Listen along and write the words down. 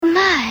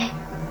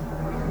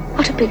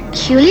What a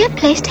peculiar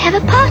place to have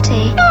a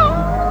party.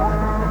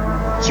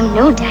 You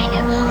know,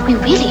 Dinah, we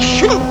really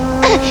shouldn't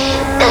be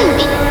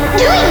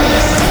doing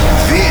this.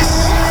 This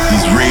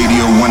is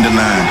Radio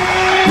Wonderland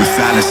with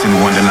Alice in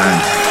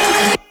Wonderland.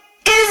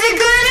 Is it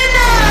good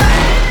enough?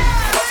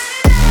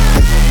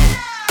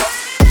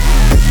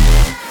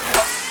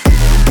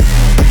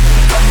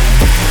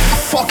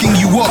 Fucking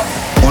you up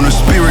on a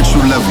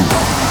spiritual level.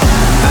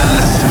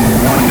 Alice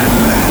in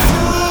Wonderland.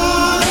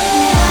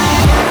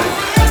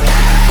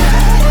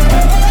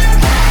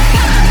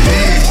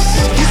 This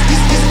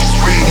is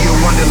Radio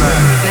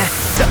Wonderland.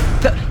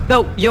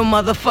 Throw your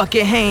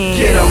motherfucking hands.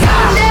 Get 'em.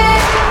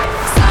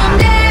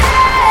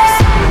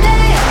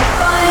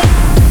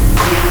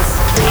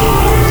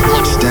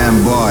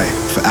 Stand by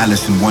for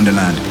Alice in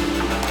Wonderland.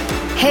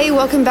 Hey,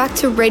 welcome back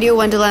to Radio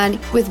Wonderland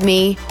with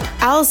me,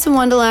 Alice in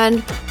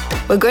Wonderland.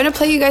 We're going to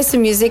play you guys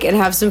some music and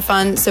have some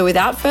fun. So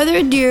without further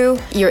ado,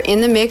 you're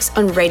in the mix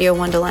on Radio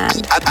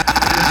Wonderland.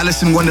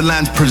 Alice in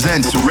Wonderland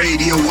presents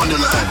Radio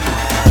Wonderland.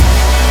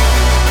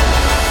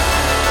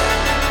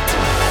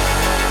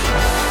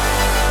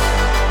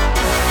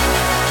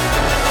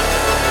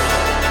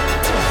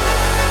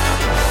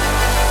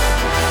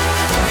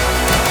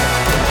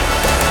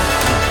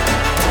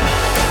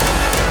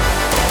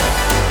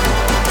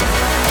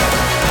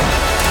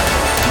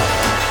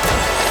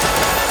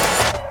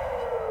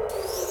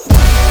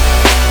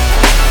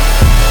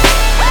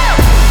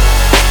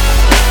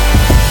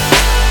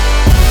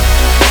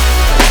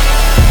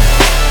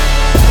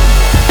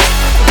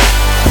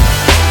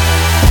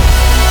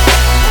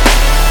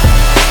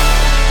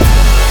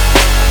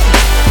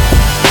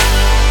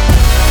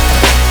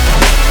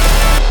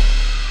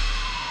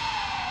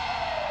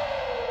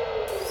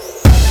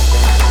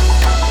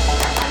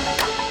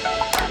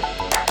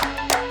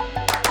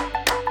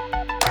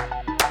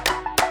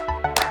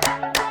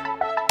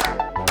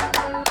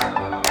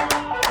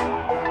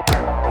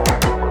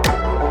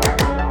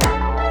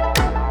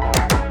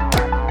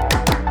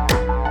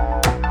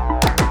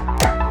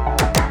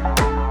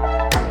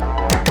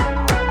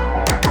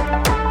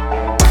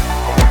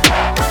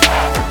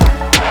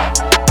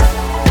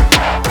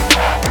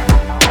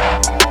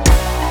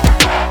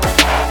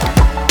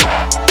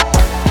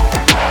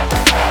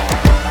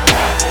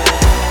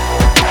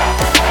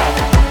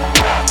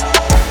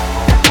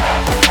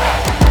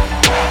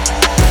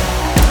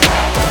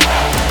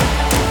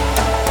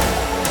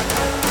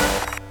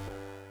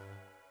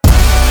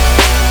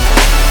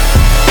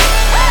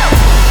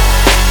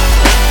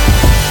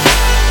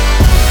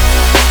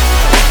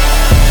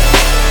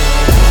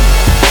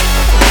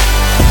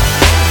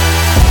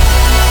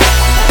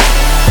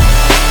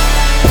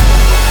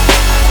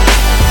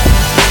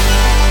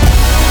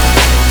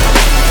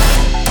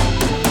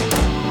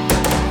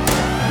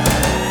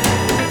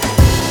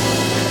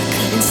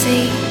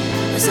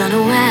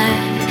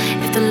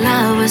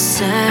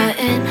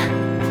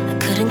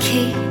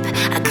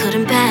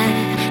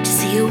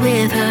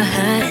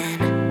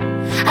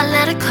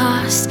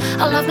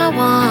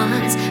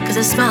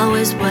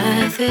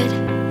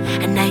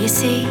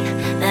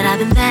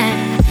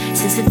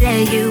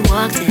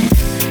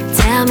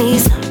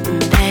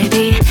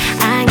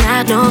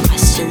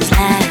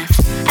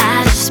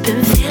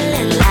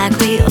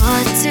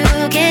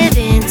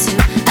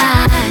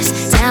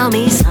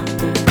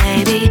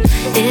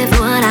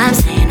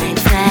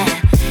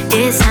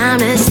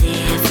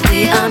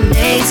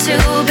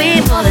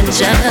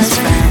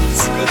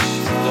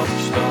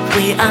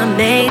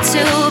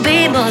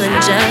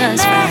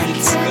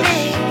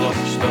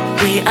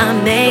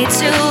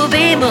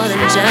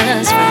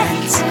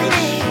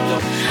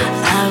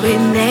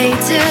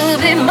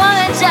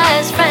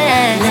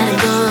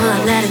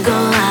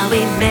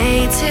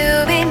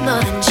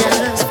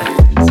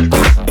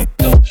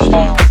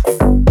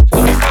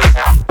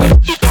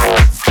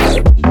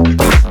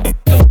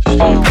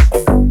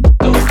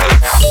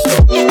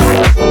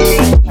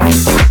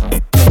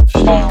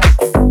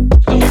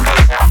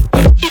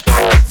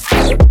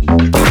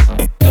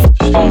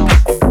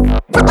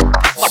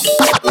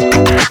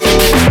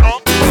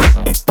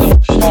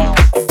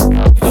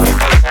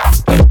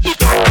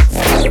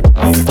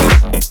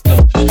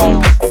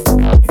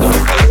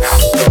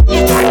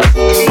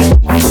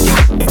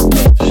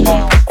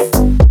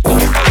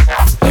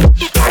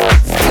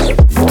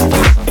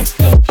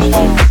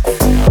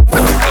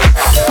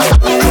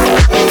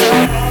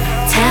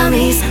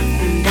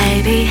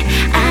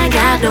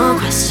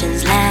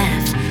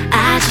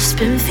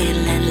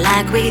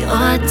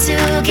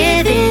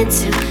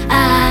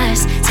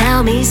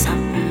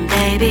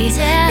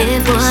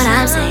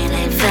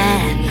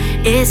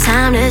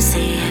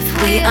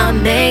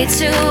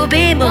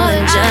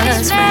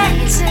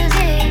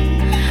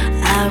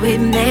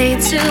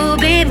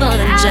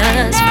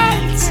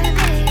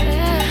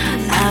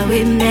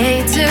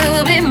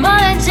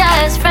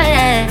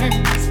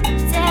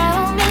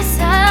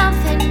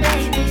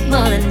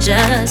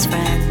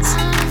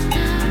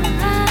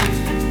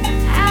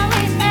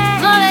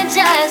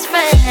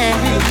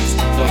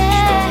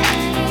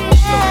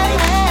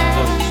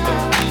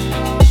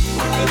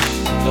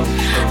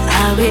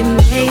 Are we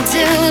made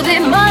to be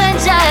more than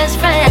just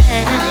friends?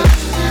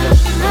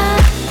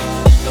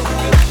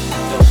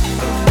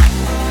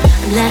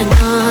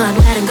 I'm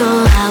letting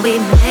go. Are we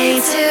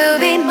made to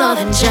be more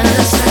than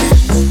just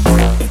friends?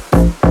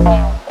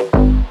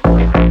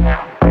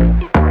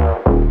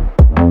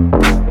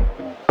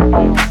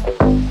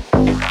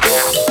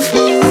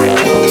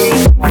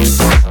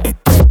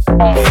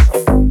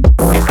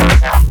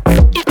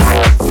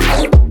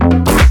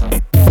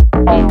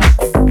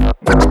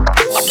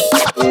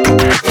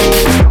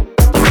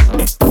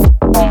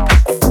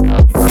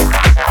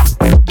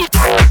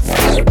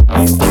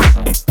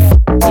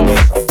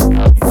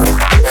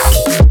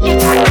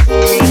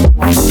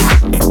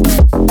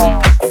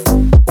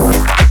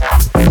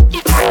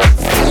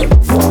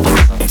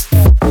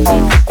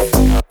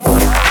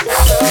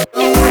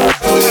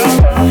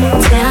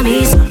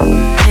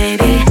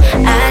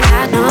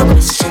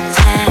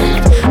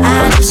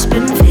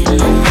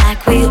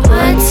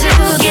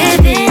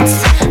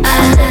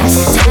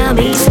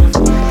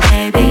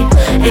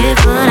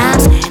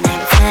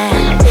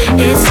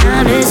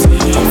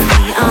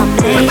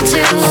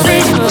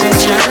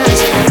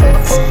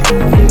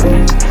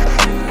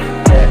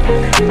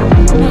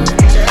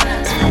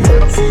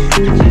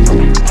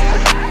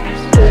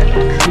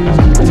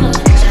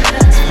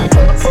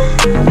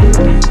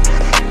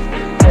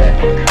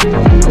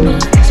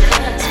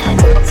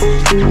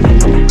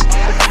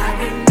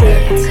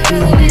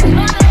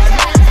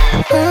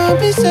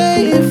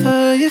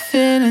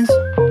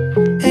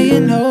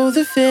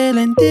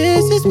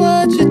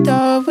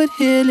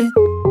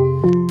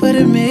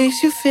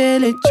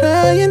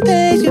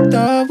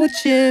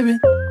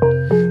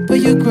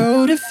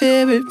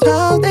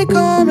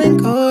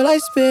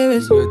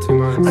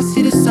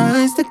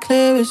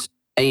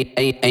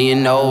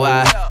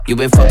 You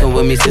been fucking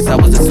with me since I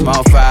was a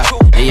small fry.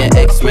 And your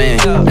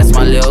ex-man, that's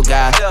my little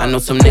guy. I know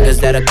some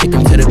niggas that'll kick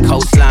him to the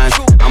coastline.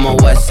 I'm on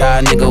west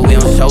side, nigga, we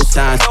don't show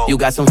signs. You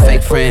got some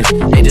fake friends,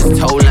 they just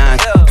tow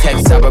lines.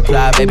 Text, I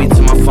reply, baby,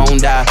 till my phone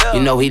die.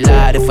 You know he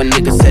lied if a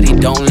nigga said he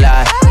don't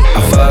lie.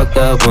 I fucked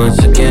up once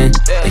again,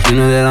 and you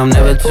know that I'm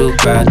never too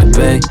proud to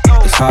beg.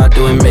 It's hard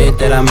to admit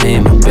that I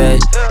made my bed,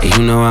 and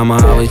you know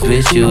I'ma always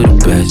wish you the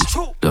best.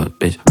 Look,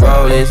 bitch,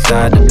 roll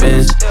inside the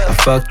Benz. I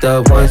fucked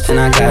up once and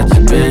I got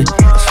you bent.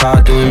 It's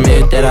hard to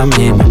admit that I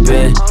made my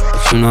bed,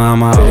 but you know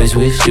I'ma always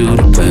wish you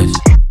the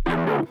best.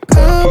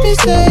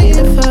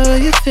 Compensating for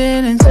your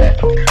feelings,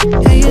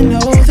 and you know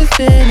the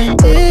feeling.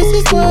 This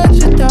is what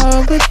you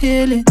thought would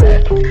heal it,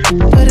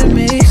 but it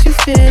makes you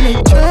feel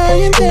it.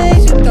 Trying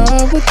things you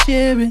thought would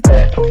cheer it,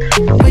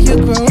 but you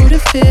grow to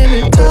fear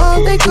it.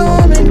 Time they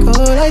come and go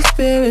like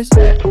spirits.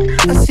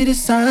 I see the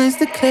signs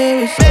the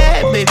clearest.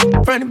 Bad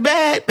baby, front and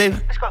back baby.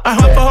 I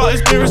hunt for heart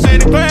and spirits in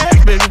the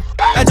grass baby.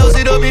 I toast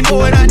it up and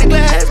pour it out the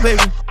glass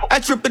baby. I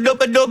trip it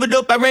up, I dub it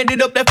up, I ran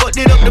it up, that fucked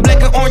it up. The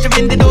black and orange, I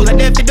bend it up, I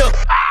def it up.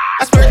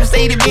 I splurge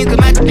Mercedes Benz cause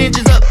my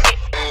credentials up.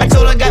 I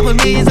told her I got my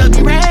millions up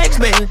the rags,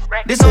 baby.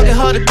 This song get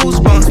hard to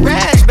goosebumps,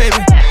 rash, baby.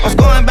 I'm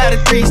scoring by the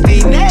 3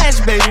 Steve Nash,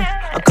 baby.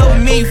 A couple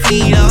million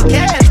feet, all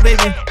cash,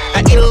 baby.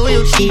 I eat a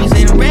little cheese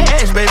and a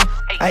rash, baby.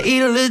 I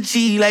eat a little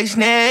cheese like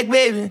snack,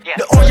 baby.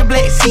 The orange and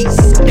black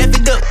seats, def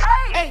it up.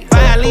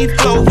 5-leaf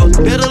clover,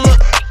 better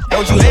look.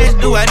 Don't you ask,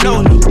 do I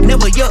know you?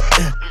 Never yuck.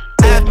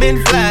 I've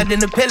been flyed in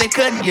the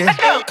pelican, yeah.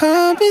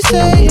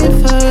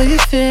 Compensating for your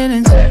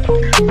feelings,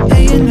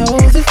 and you know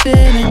the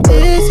feeling.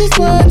 This is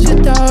what you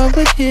thought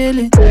would heal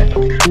it,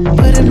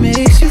 but it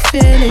makes you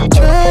feel it.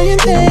 Trying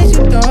things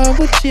you thought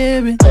would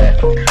cheer it,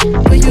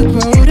 but you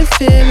grow to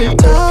fear it.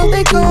 Time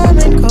they come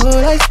and go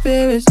like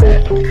spirits.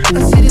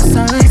 I see the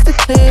signs the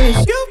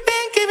clearest. You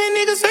been giving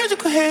niggas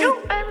surgical hair.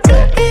 You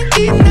been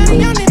eating out of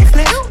young nigga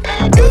flesh.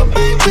 You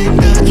might win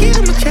the kid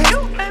in my chest.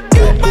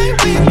 You might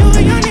win your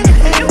young nigga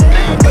hair.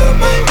 You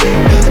might win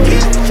the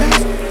kid in my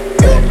chest.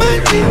 You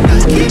might win the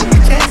kid in my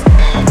chest.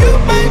 You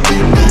might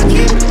win the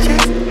kid in my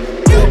chest.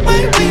 You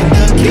might win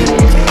the kid in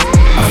my chest.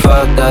 I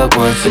fucked up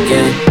once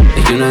again,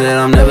 and you know that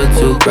I'm never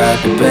too proud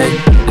to beg.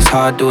 It's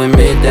hard to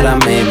admit that I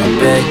made my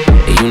bed,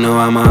 and you know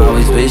I'ma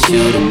always wish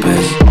you the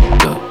best.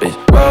 Look, bitch,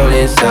 roll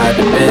inside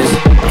the Benz.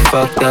 I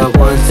fucked up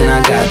once and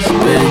I got you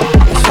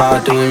bent. It's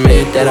hard to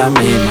admit that I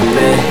made my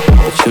bed,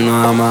 but you know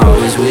I'ma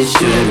always wish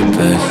you the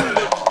best.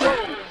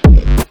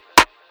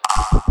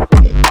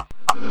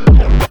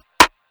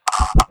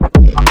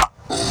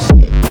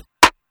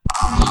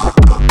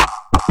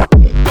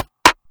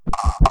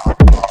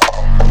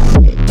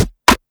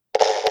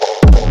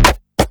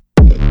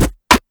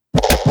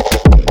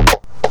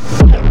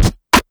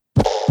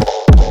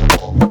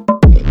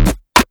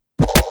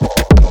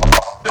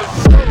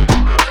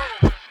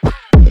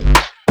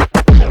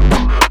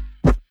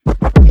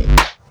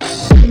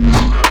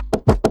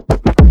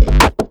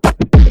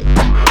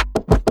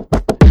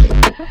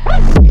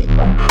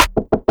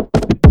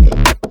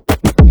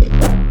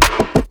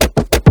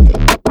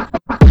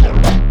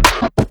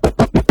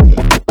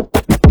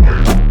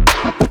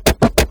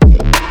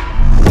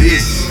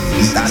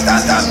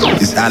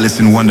 Alice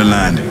in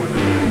Wonderland.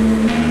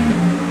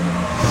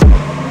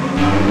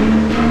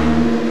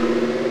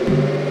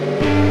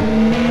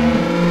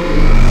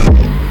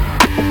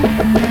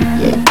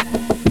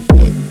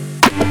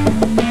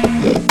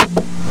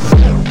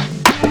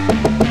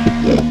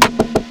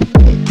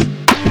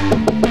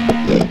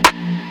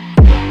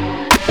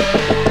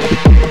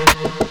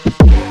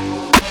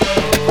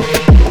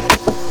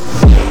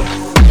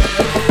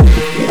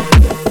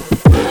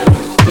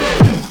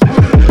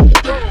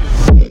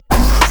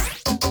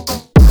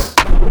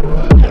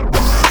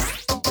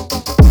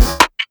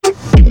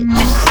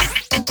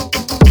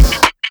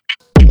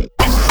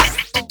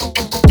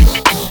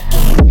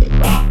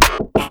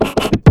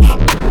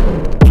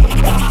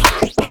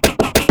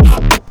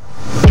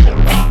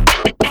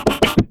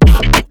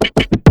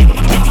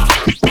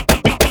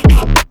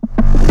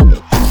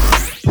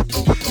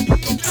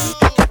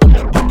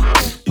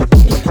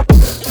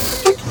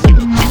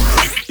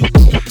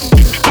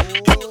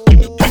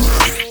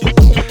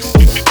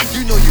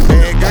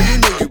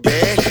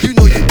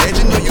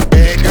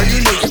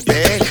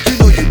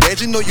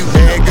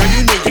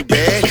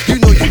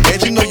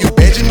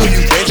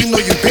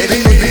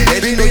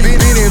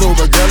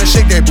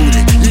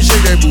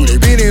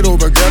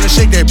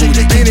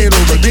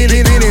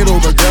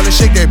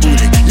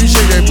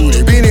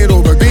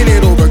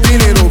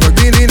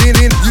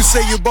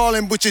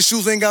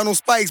 ain't got no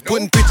spikes.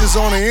 Putting pictures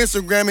on her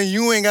Instagram and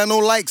you ain't got no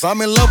likes. I'm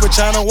in love with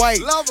China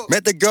White.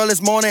 Met the girl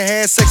this morning,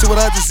 had sex with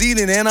her this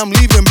evening, and I'm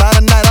leaving by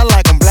the night. I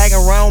like them black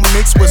and round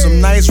mixed with some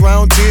nice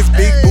round tits,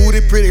 big booty,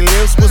 pretty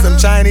lips with some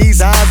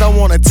Chinese eyes. I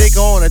wanna take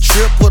her on a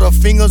trip, put her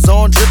fingers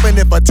on dripping.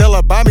 If I tell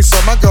her buy me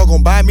something, my girl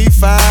gon' buy me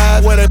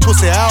 5. Wear that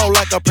pussy out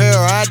like a pair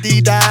of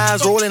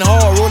Adidas. Rolling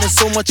hard, rolling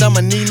so much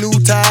I'ma need new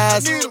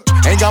ties.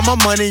 Ain't got my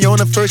money on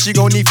the first, she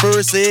gon' need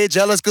first aid.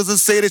 Jealous cause I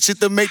say that shit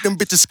to make them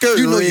bitches skirt.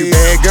 You know you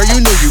bad, girl, you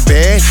know you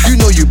bad. You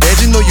know you bad,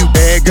 you know you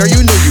bad, girl,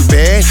 you know you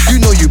bad. You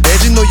know you bad,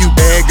 you know you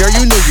bad, girl,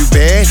 you know you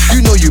bad.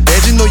 You know you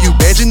bad, you know you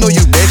bad,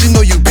 you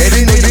know you bad,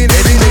 you know you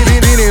bad.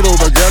 Bend it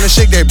over, girl, and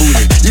shake that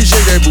booty. You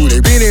shake that booty.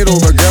 Bend it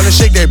over, girl, and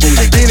shake that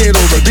booty. Bend it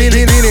over, bend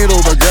it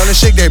over, girl, and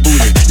shake that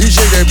booty. You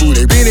shake that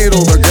booty. Bend it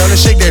over, girl, and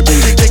shake that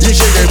booty. You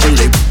shake that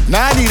booty.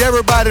 Now I need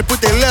everybody to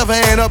put their left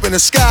hand up in the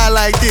sky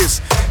like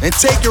this, and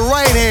take your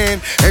right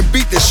hand and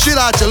beat the shit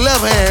out your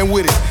left hand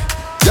with it.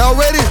 Y'all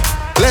ready?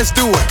 Let's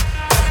do it.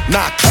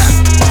 Now clap,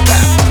 clap,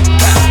 clap, clap,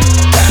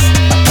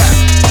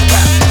 clap,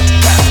 clap, clap,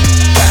 clap.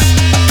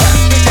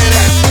 Pick that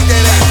ass, pick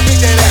that ass, pick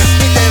that ass,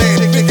 pick that ass,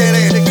 pick that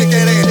ass, pick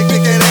that ass,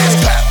 pick that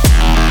ass, clap.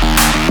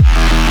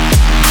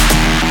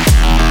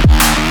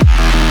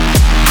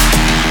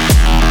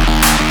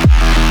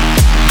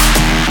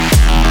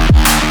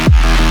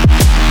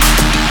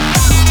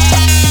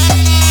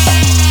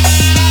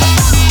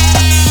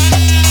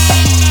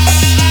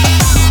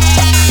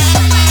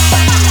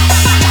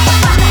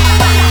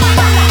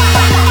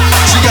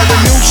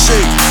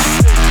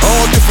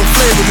 All different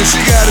flavors, and she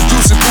got a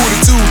juicy booty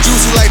too,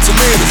 juicy like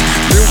tomatoes.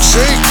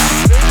 Milkshake,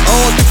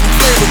 all different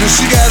flavors, and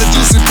she got a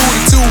juicy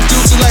booty too,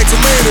 juicy like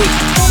tomatoes.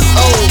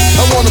 Oh,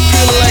 I wanna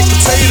peel her like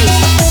potatoes.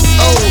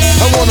 Oh,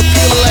 I wanna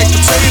peel her like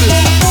potatoes.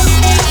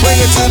 Bring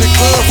her to the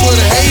club for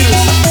the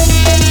haters.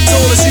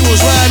 Told her she was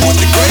riding with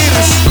the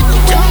greatest.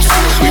 Don't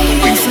fuck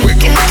me if you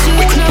get too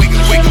close.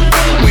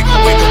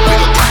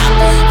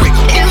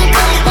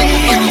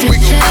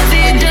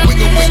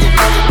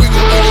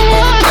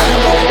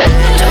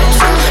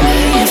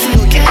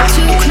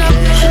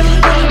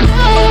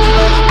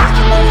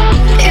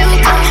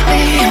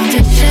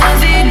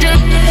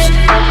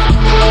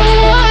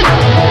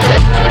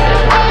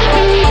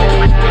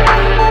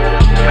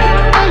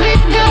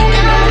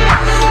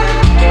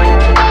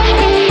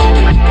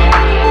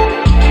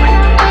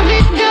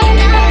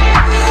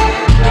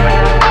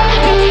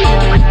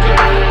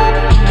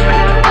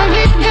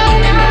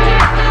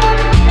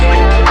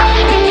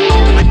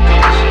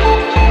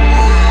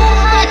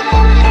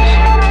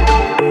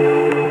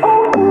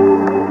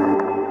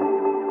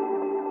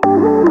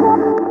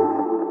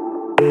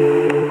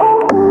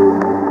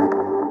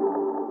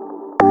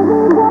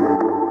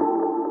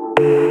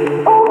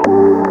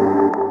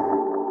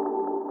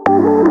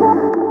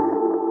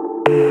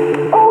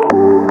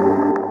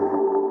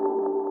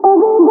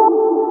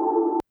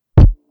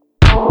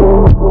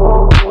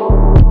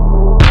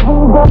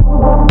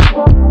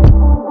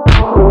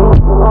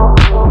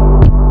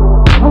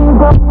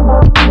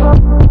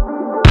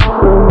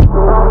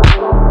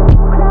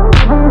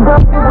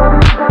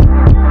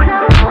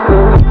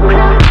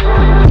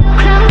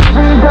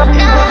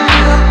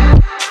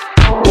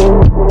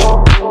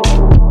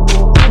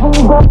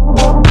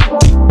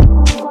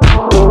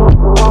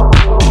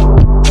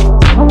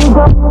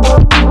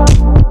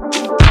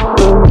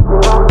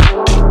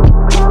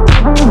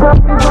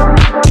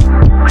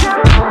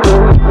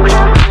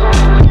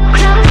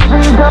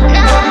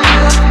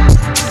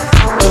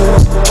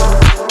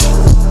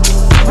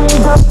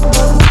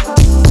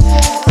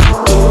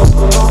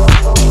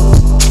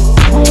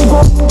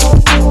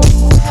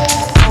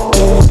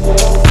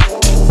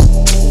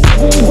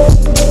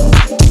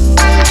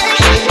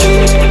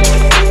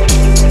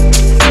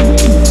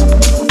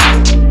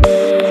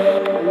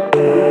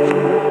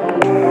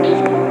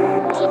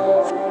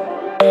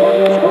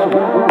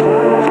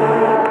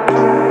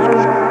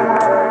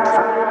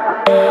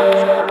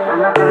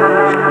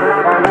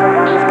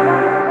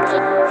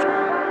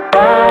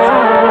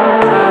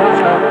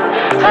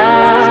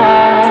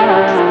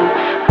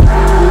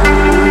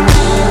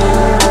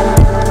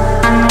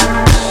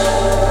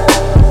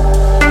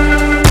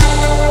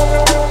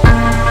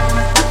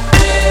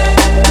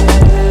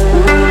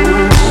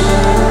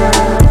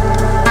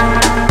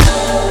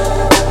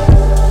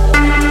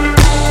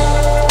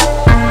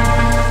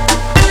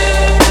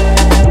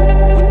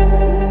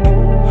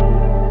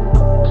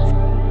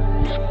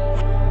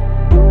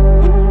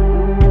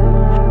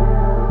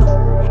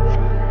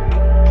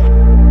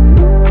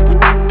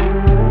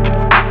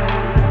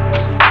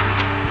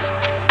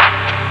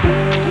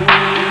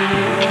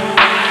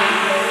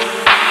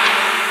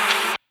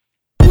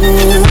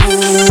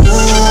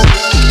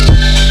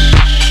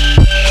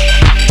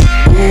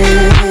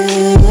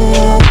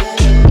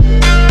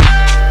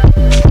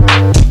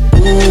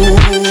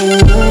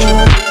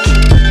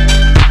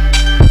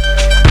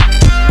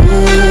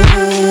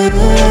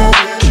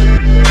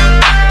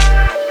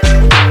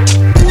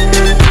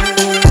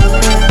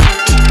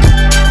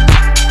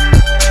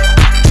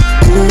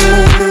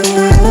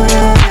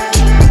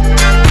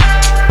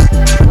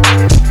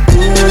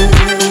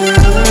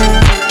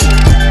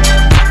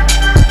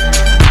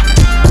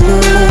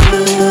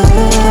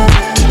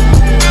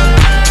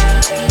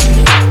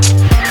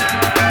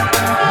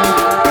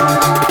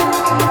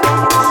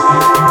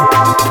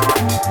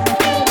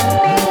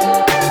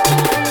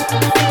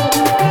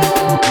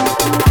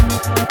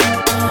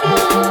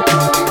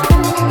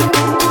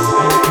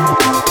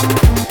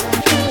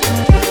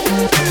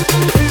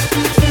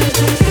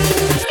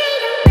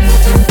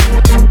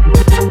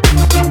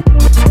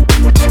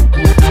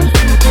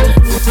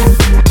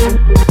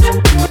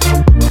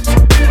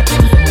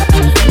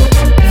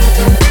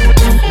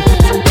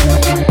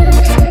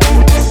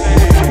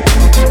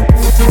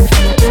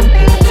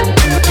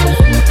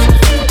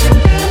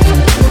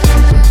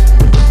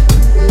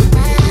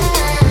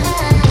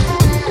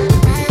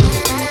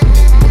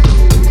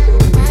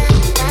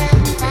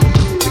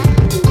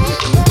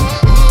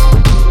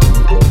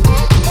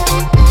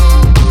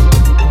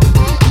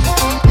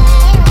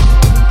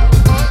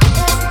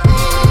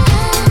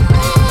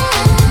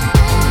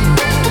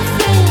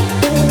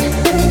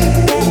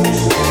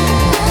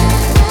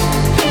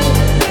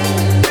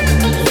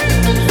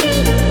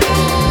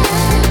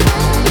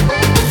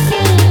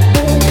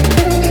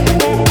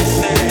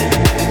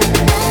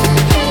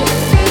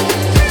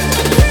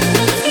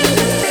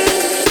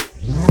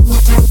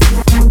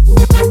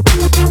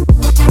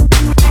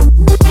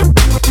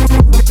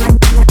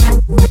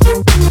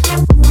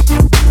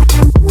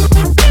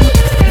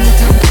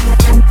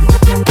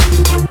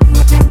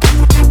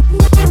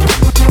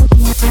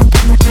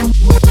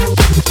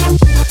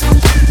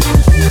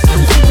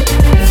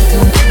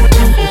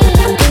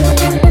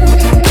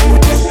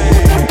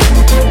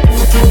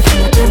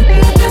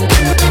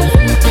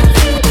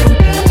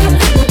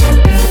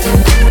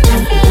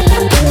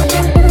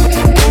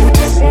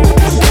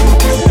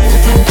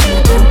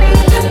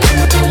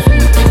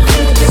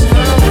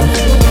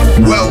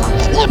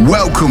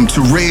 Welcome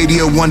to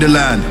Radio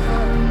Wonderland.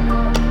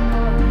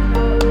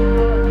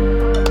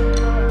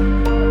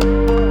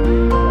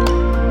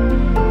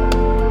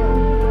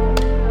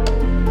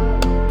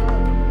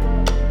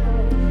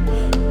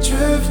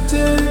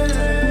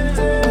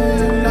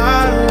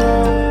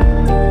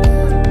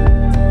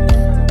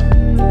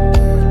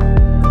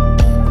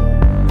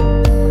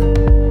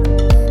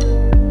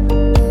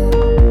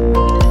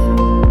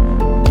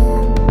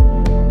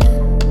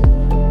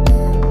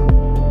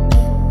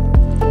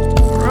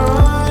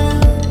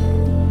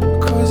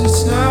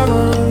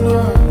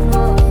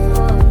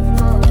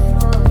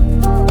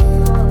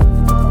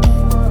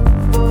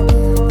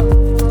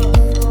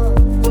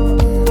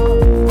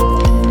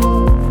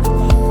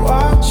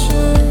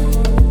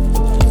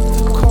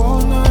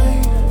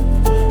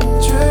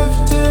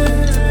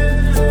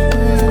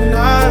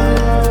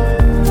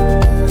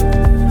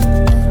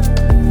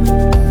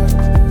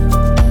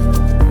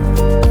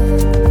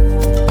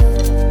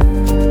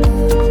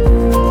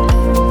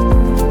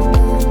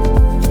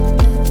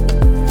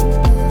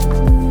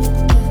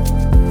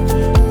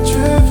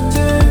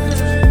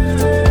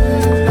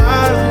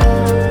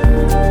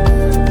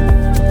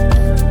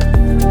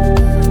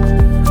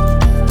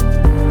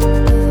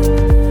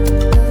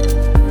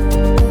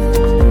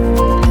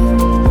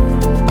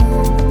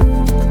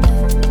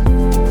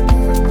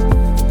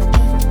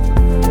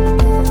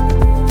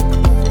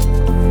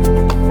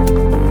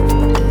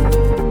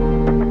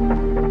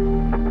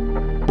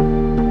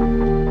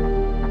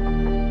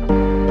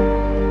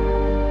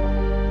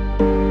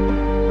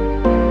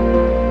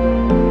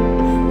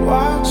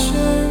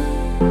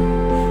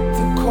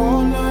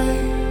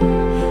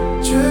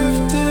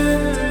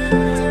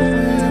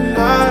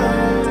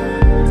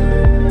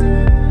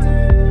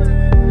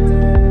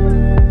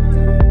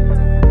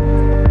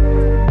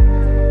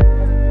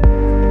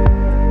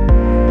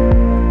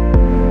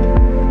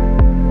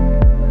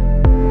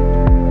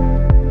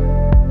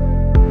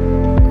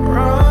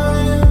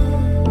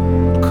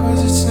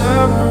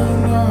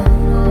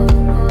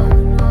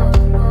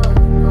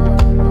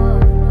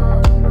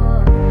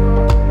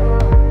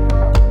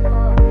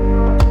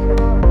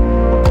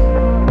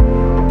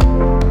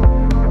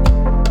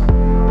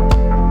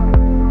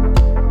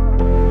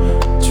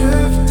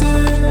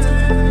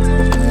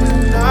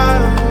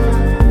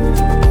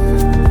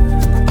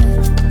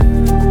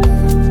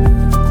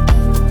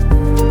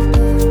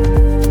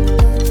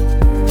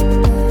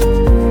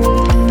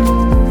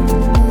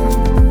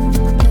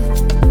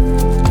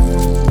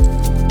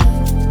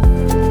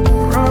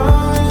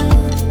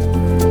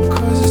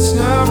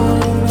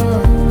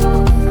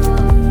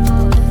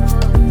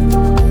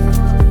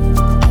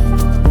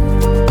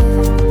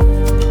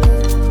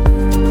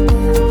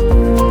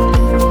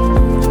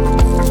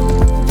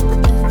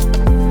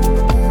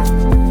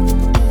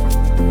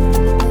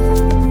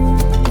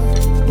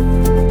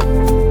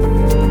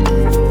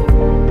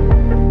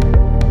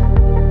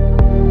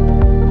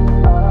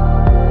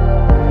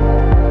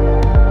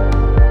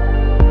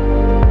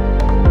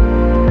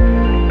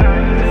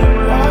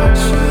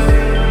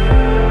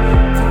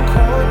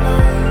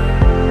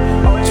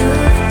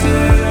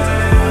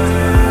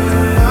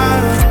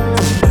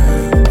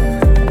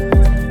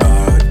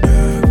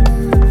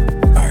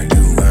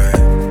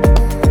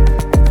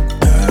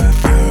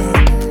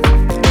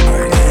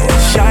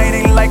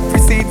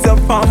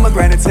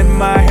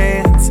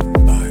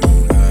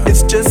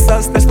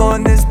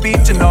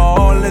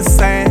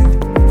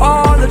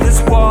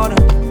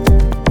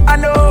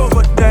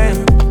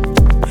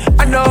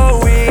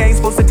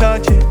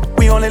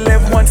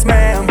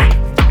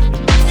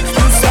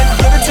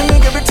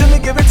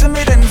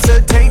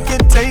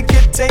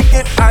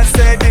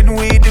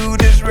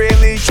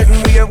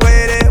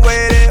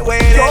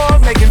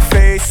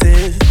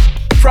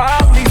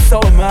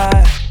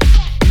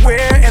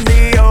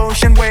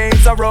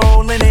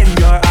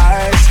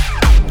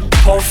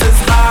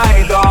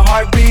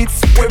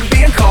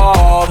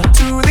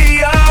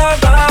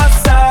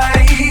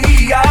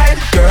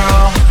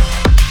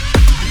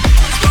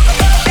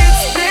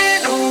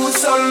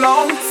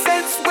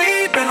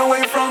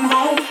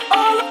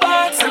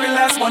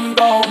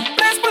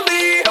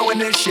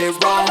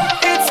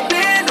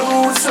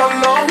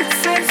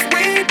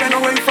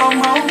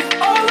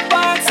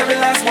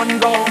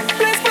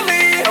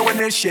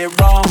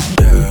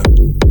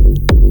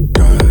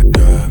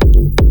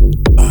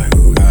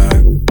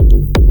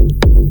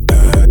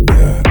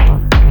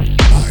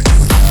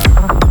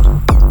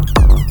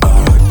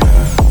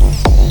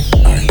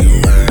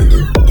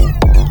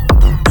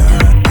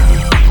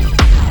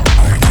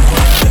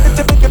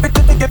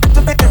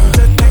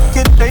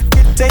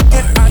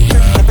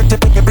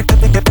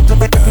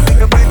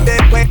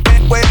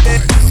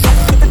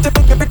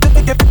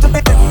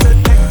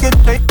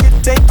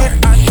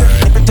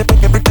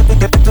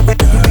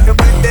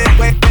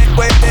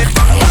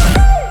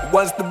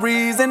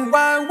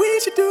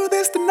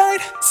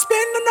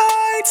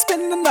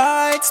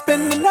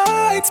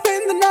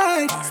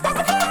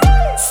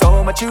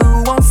 So much you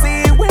won't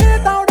see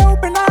without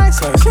open eyes.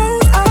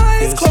 Close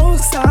eyes,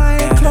 close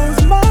eyes,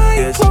 close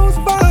mind, close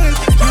mind.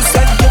 You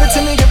said give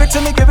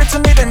it to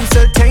me, then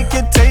said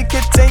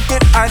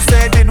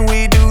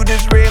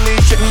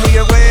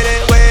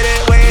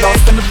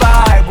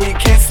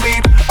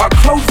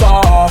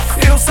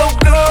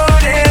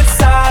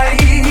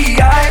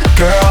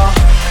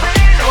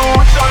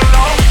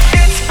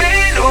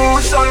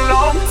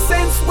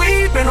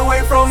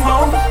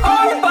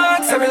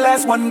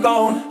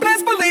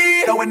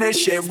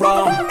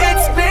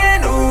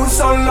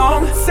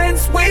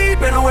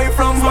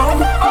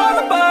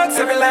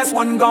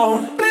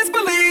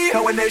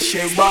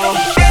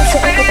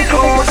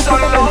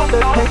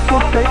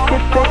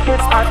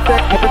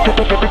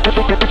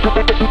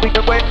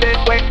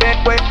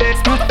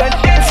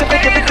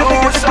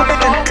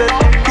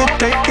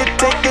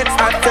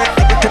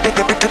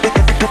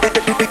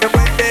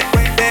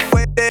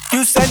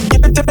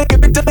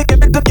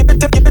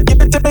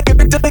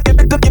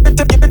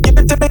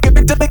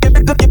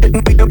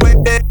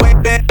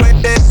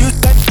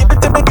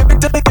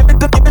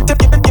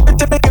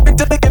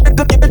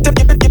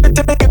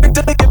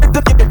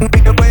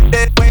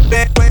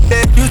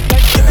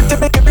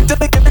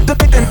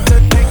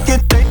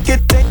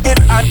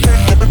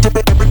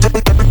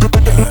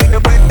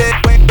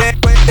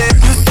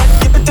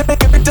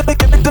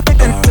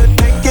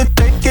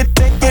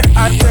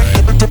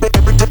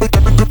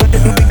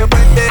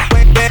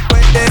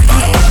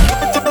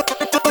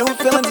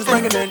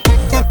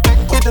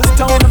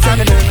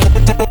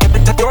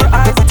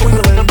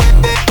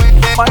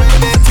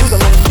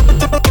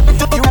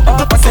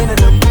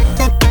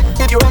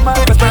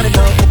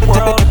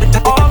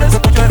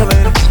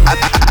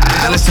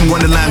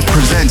Wonderland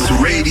presents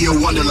Radio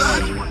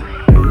Wonderland.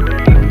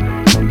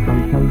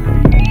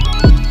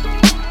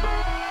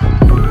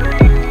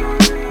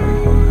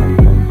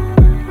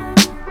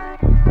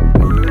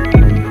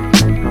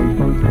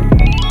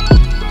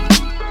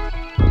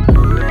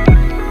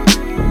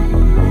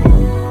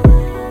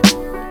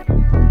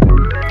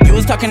 You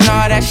was talking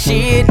all that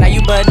shit, now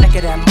you butt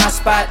naked at my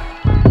spot.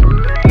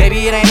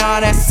 Baby, it ain't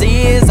all that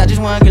serious, I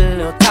just wanna get a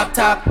little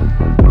top.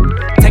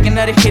 Take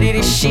another hit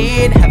of this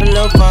shit, have a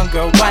little fun,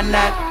 girl, why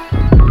not?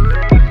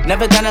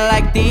 Never done it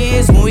like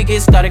this, when we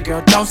get started,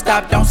 girl, don't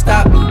stop.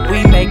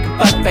 We make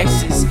fuck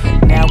faces,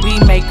 now we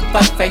make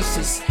fuck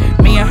faces.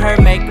 Me and her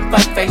make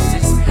fuck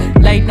faces,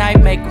 late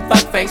night make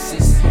fuck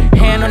faces.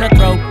 Hand on the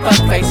throat,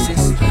 fuck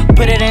faces.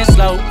 Put it in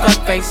slow,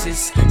 fuck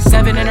faces.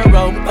 7 in a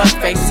row, fuck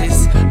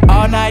faces.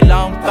 All night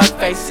long, fuck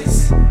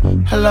faces.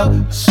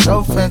 Hello,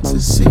 show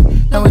fantasy.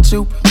 Now what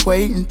you been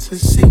waiting to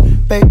see?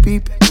 Baby,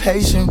 be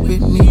patient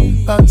with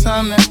me. About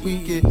time that we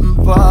get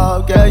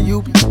involved. Girl,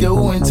 you be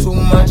doing too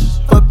much.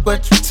 Fuck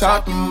what you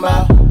talking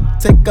about.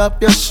 Take off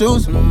your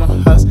shoes in my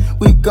house.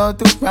 We go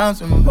through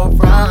rounds and more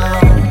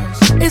rounds.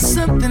 It's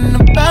something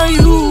about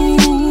you.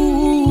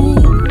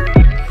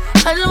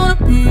 I just wanna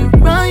be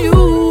around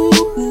you.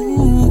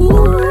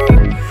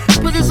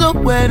 But it's so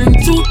wet and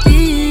too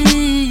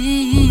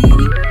deep.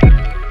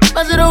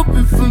 Bust it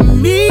open for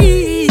me.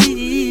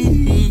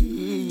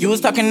 You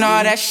was talking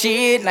all that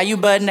shit, now you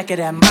butt naked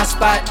at my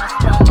spot.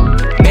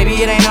 Baby,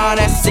 it ain't all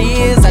that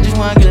serious, I just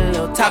wanna get a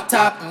little top.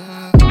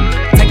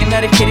 Take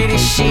another hit of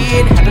this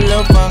shit, have a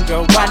little fun,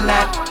 girl, why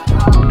not?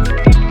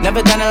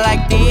 Never done it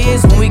like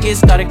this, when we get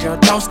started, girl,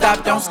 don't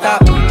stop.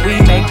 We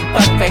make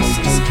fuck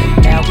faces,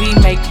 now we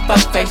make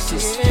fuck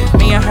faces.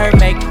 Me and her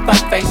make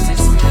fuck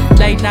faces,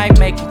 late night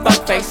make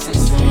fuck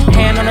faces.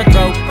 Hand on the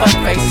throat, fuck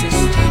faces.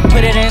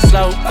 Put it in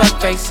slow, fuck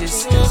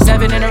faces.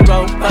 7 in a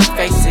row, fuck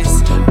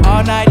faces.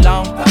 All night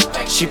long, fuck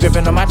faces. She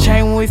gripping on my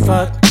chain when we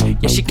fuck.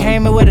 Yeah, she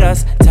came in with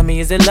us. Tell me,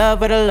 is it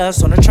love or the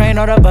lust? On the train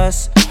or the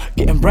bus?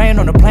 Getting brain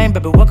on the plane,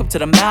 baby, welcome to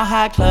the Mile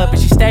High Club.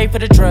 And she stayed for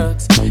the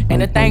drugs,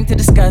 ain't a thing to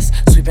discuss.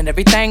 Sweeping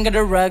everything under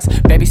the rugs.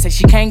 Baby say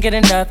she can't get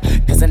enough,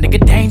 cause a nigga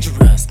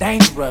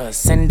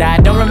dangerous. And I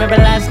don't remember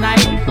last night,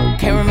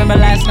 can't remember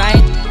last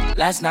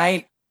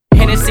night.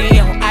 Hennessy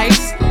on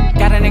ice,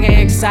 got a nigga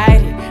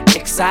excited.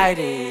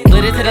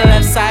 Split it to the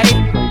left side,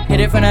 hit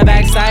it from the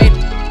back side.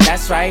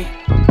 That's right,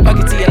 fuck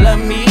it till you love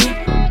me.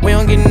 We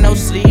don't get no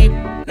sleep.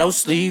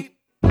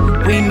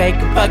 We make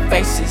fuck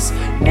faces,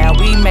 now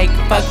we make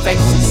fuck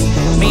faces.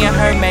 Me and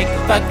her make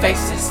fuck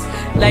faces,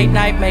 late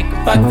night make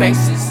fuck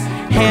faces.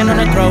 Hand on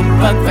the throat,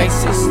 fuck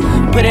faces.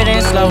 Put it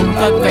in slow,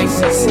 fuck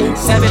faces.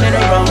 7 in a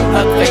row,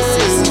 fuck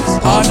faces.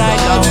 All night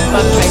long,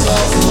 fuck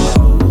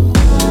faces.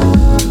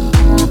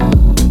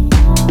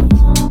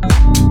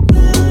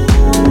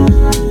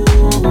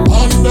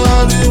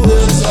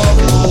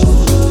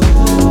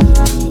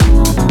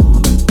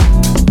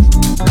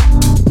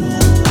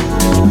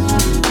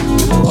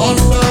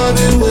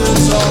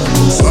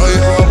 Saw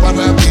you up on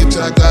the beach,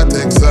 I got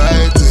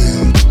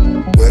excited.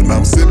 When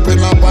I'm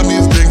sipping up on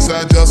these drinks,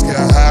 I just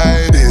can't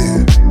hide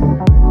it.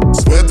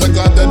 Swear to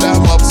God that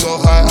I'm up so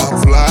high,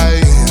 I'm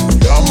flying.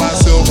 You're my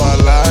silver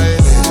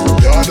lining,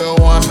 you're the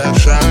one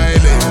that's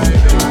shining.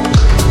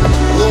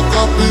 Woke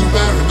up in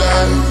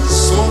paradise,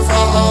 so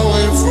far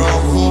away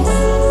from home.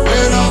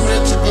 When I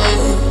met you,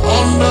 girl,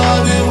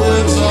 under the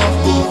waves of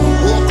gold.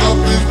 Woke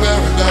up in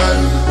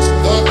paradise,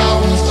 thought I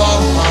was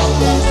on my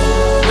own.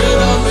 When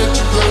I met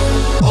you, girl,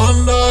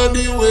 under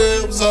the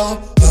waves of,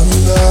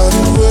 under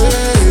the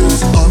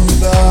waves,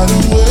 under the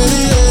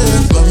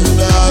waves,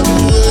 under the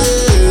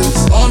waves,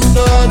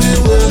 under the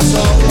waves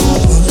of gold.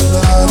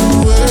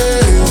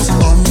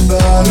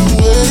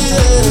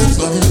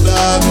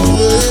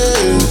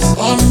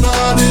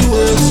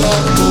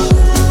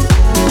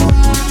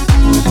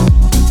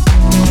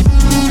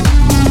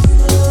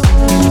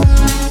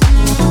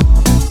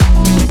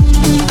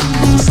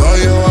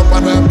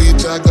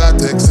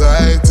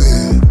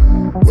 excited.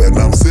 When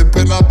I'm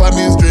sipping up on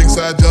these drinks,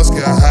 I just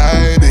can't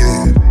hide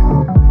it.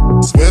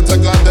 Swear to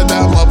God that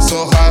I'm up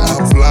so high,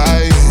 I'm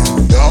flying.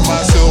 You're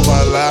my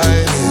silver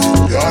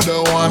lining, you're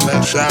the one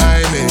that's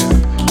shining.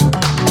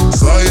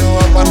 Saw you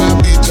up on the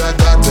beach, I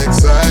got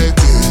excited.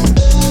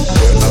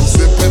 When I'm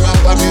sipping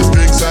up on these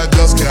drinks, I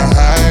just can't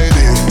hide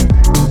it.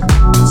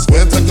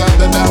 Swear to God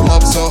that I'm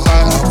up so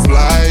high, I'm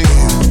flying.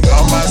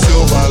 You're my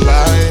silver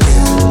lining,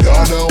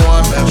 you're the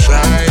one that's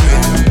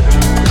shining.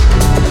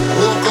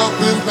 Woke up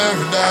in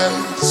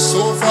paradise,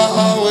 so far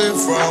away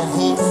from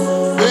home.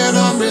 Then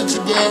I met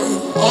you,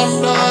 girl,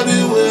 under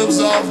the waves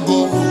of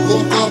gold.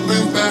 Woke up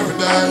in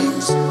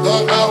paradise,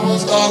 thought I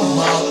was on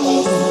my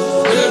own.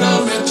 Then I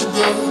met you,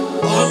 girl,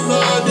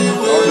 under the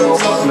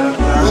waves of gold.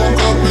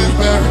 Woke up in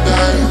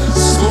paradise,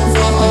 so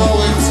far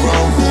away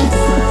from home.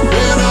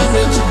 Then I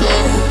met you,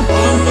 girl,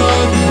 under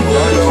the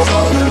waves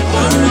of gold.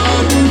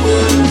 Under the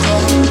waves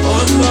of gold.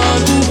 Under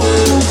the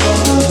waves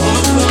of gold.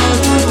 Under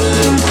the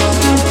waves of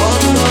gold.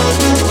 Under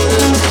the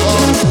waves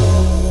of gold.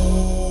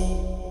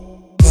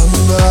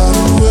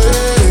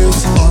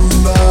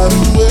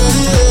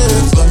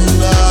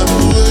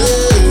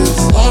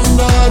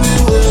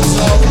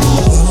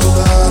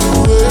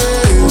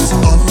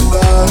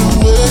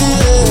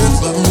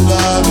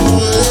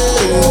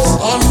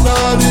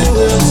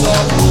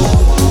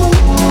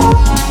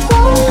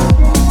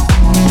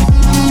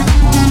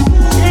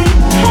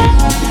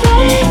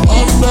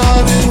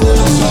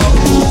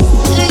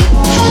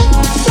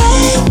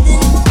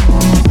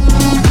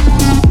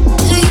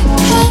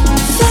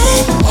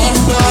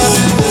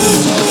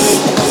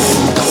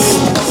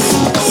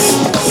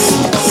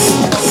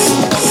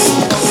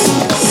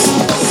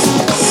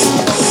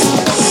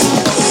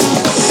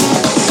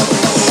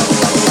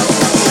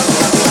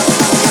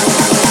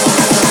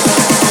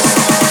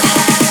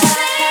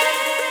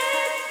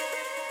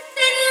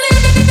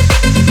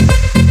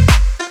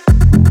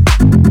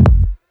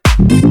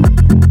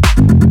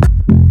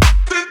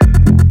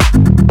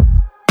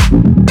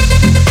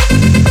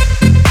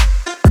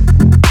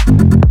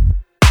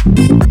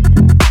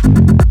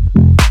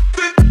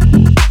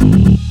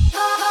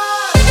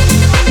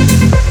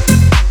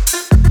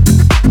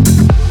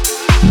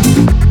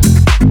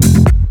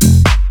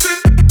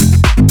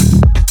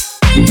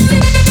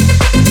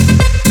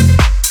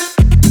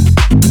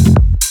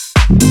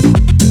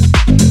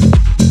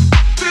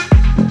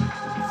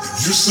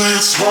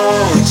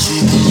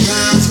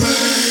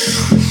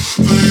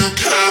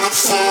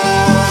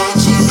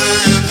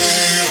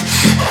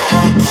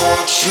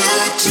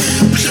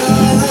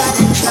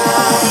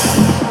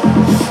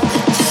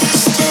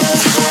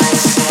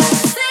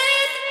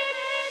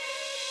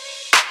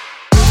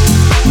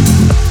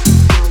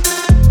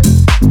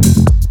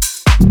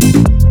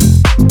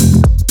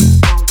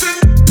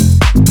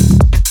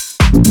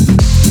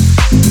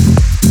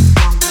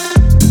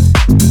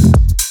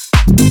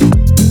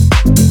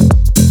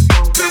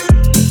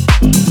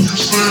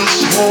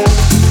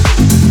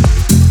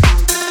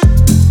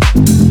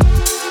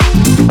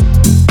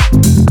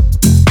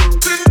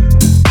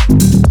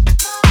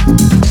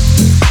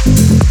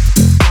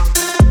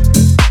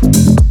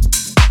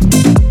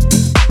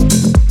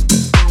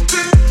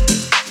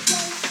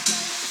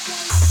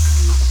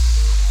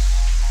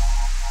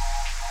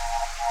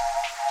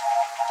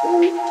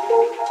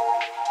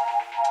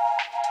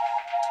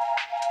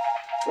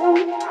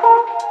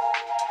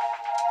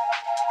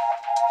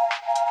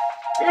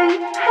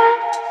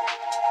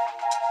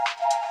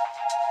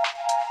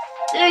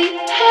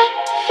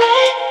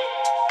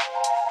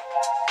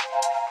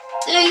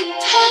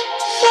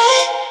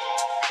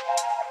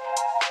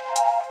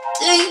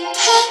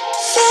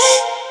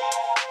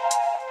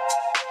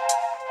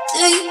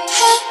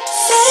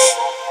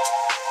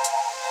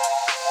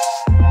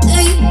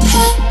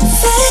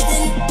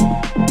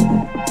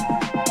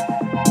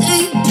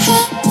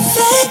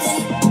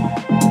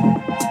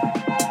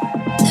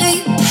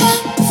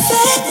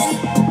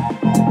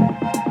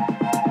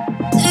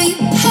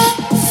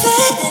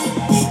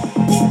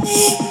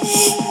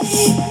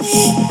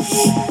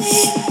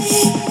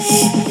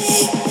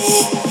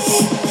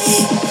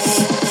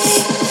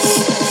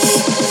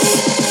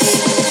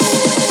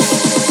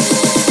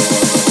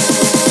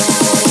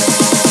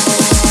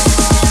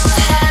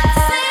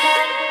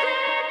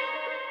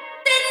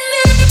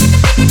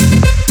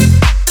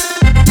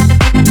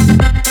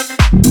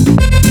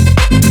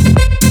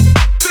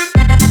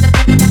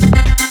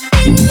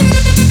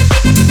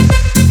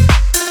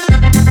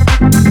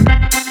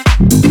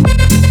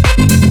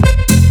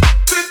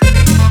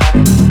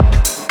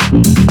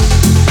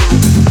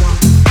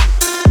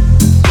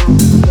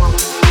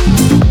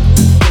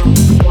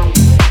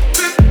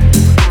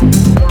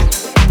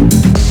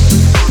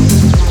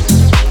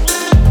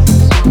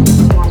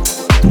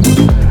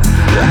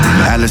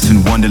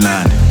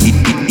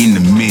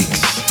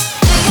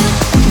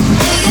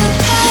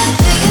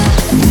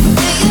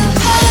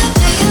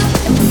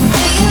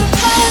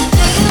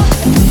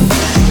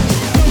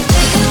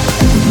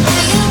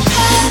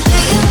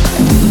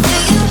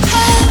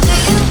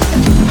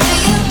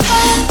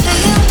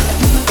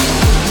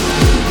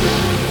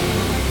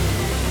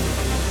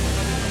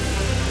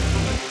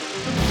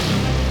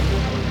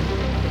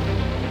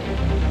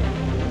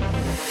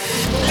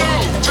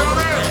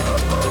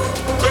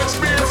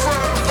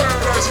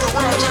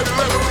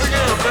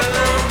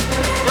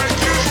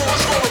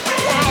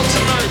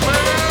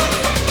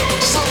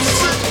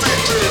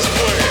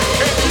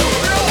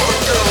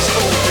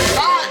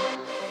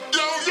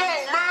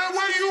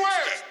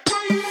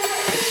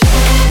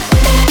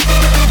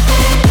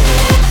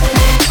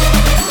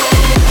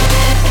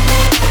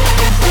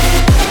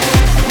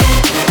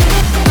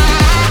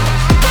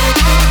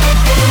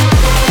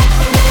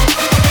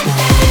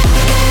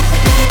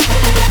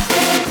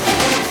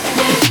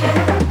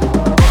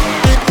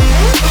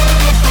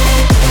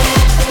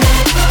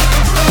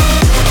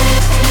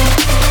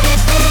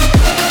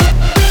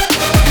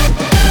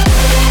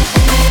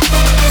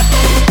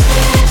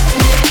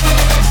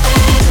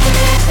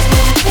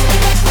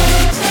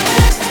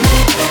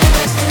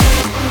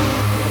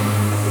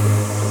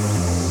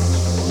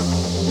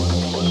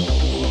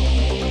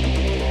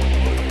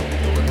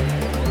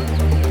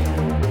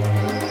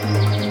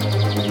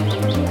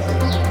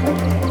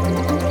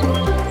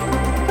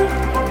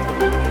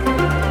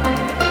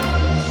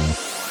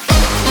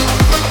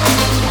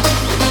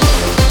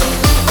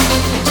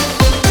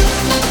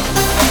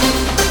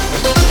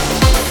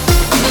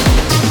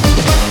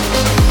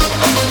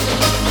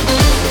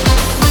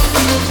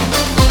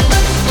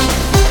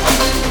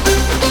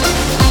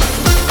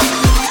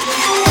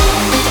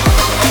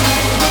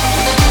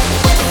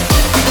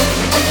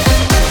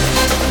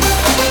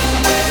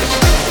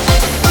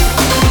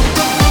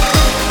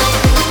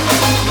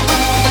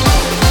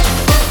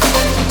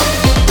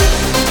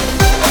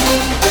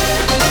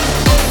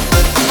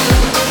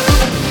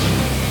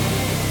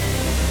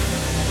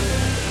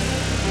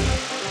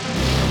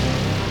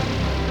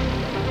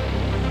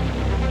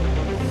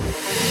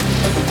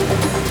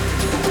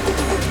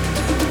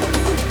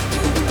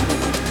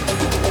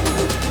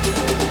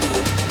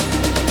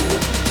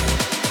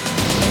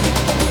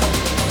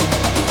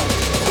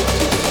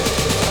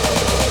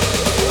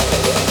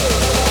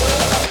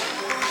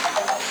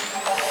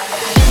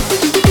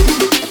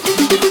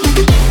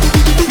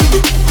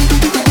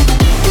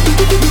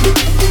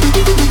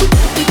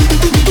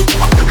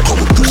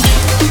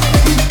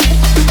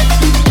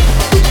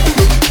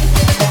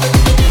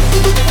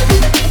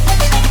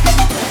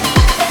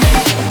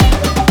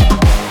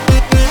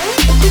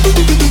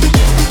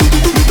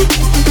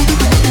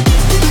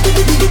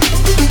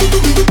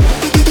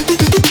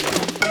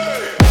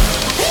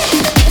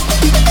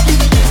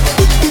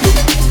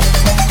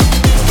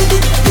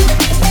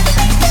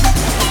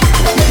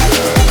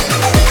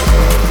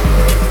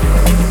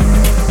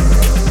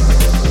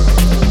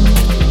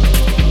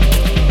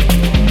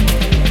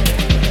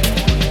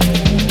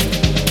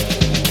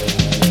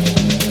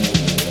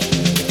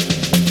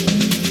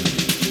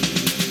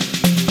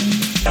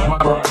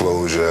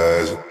 Close your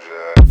eyes.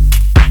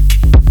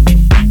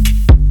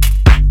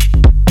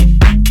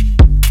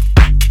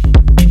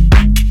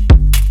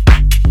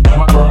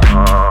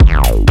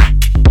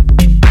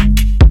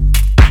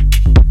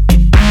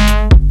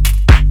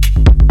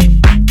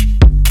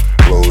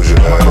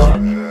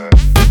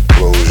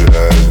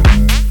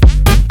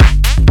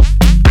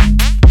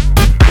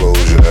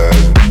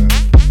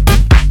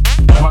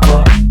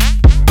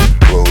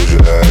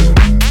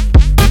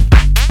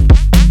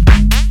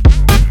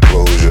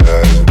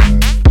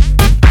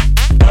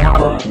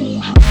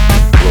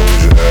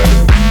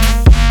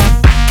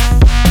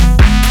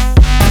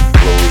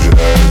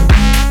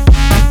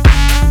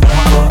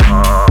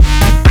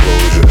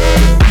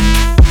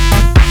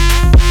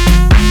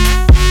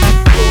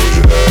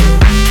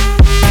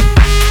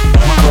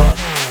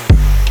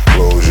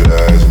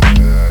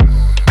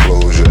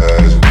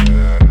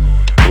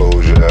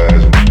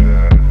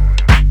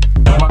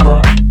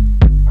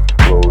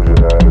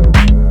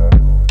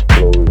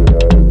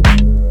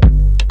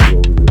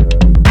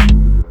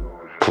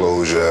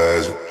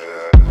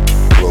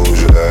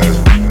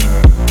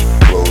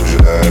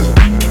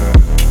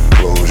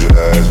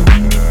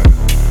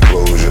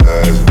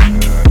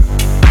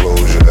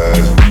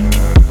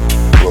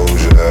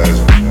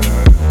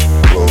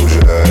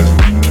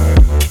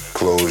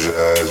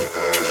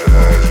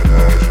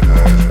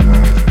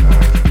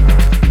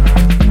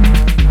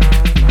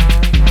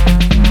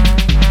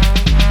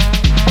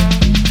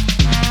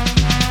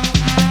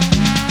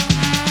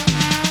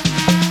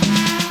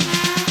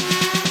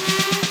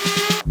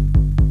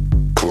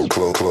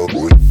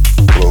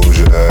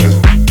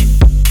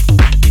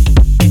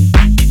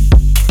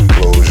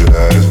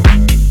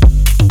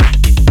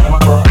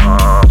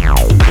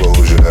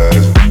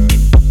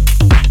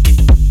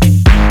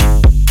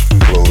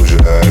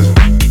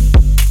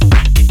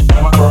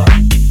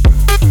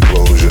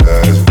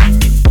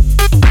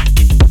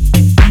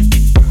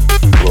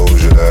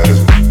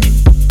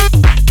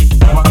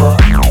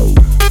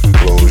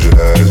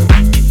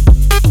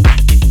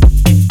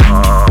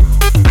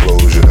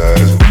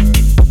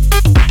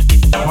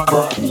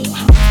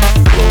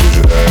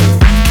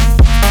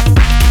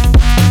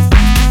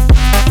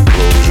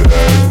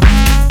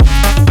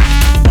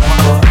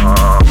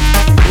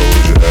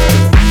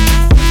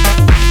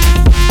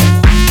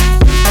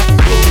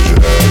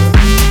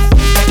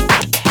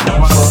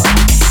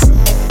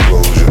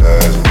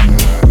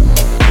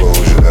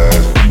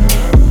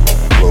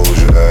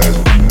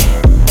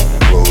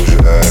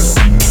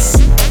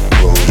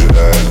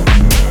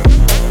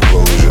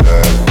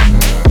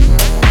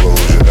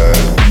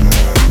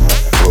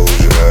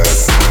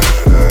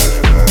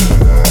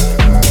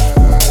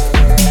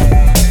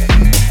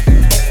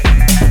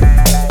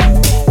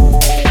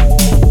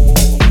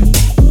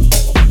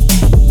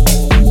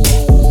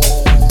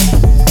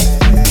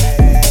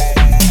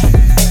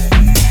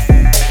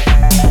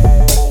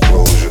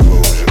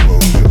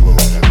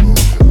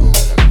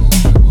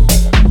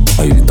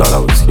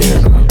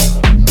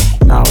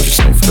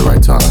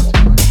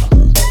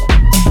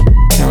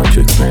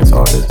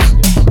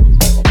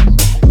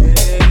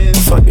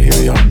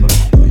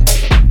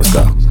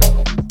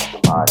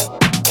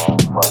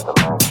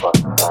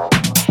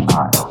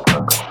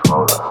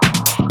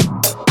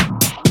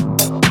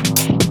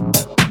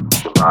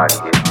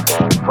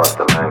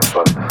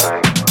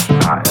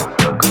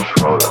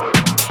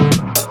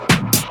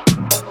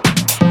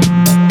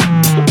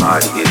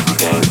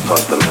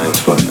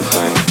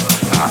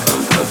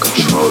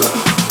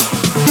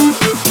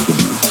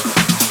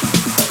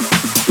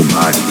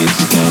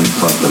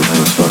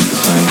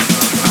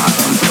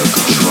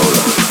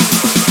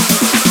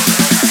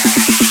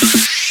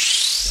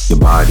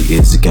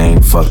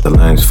 Fuck the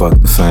lanes, fuck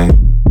the fame.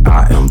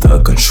 I am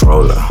the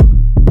controller.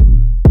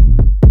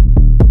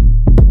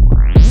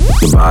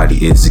 Your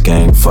body is the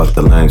game. Fuck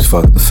the lanes,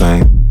 fuck the fame.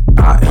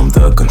 I am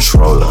the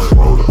controller.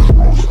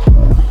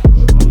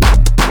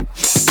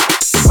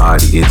 Your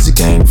body is the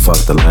game. Fuck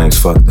the lanes,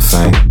 fuck the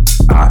fame.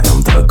 I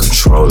am the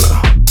controller.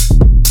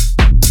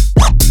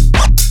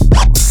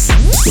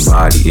 Your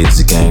body is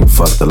the game.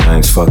 Fuck the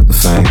lanes, fuck the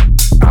fame.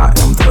 I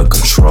am the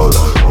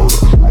controller.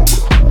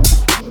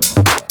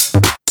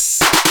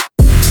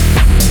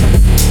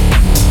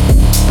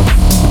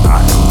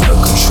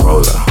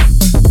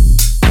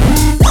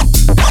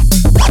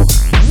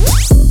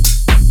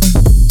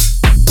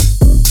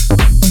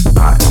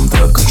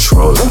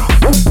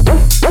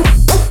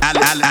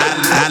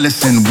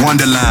 Alice in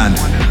Wonderland.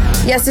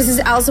 Yes, this is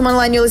Alice in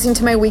Wonderland. You're listening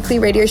to my weekly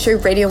radio show,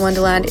 Radio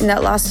Wonderland. In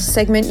that last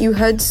segment, you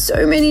heard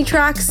so many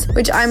tracks,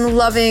 which I'm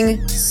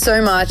loving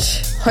so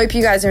much. Hope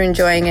you guys are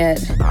enjoying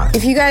it.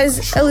 If you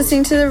guys are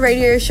listening to the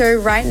radio show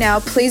right now,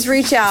 please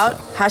reach out.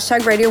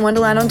 Hashtag Radio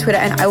Wonderland on Twitter,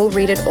 and I will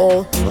read it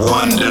all.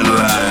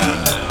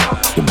 Wonderland.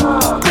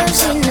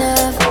 Close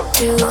enough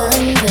to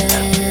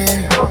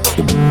unveil.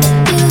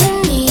 You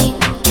and me,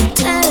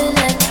 tatted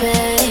like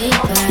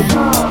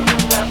paper.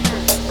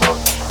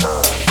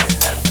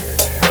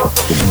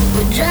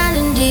 We're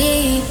drowning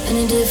deep in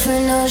a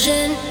different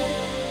ocean.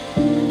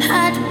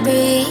 Hard to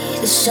breathe,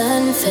 the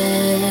sun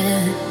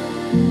fell.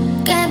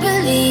 Can't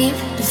believe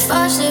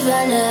forced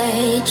by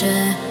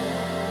nature.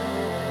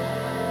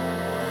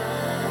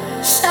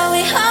 So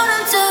we hold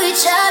on to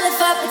each other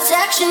for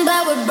protection,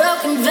 but we're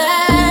broken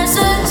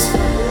vessels.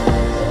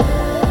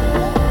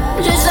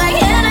 Just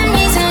like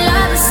enemies in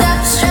love,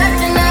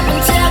 self-destructing up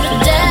until the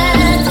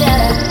death,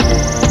 yeah.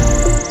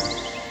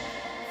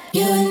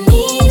 You and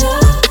me,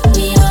 though,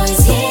 we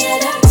always hear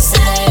the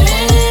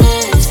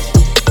sirens.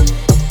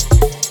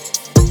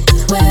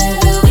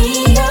 Wherever we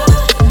go,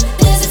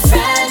 there's a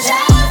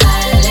fragile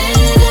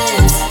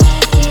violence.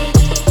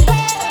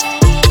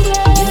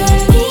 You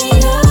and me,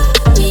 though,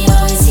 we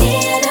always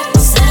hear the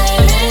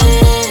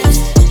sirens.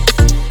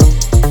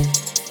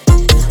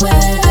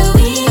 Wherever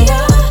we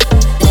go,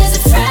 there's a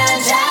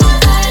fragile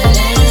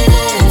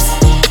violence.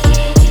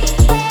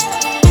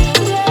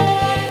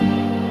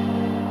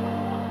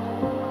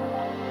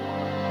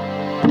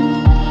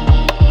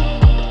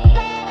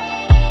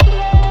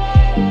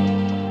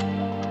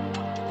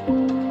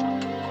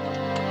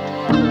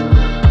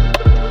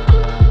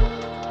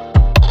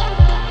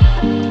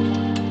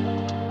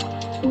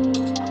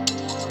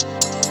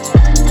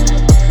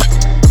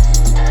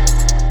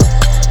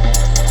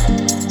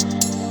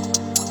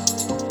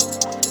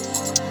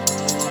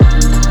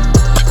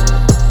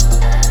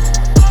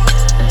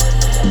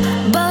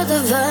 Both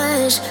of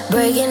us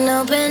breaking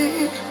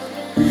open,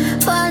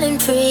 falling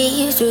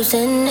free through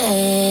thin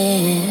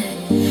air.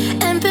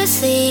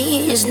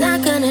 Empathy is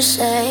not gonna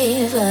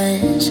save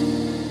us.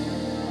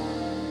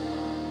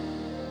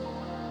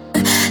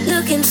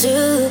 Look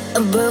into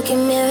a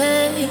broken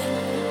mirror,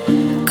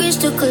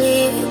 crystal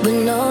clear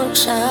with no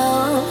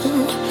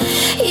sound.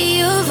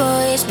 Hear your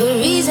voice, but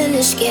reason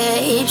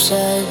escapes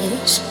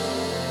us.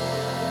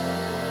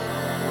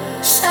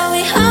 So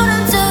we hold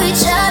on to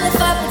each other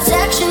for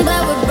protection,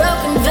 but we're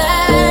broken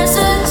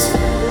vessels.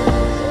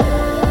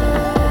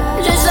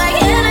 Just like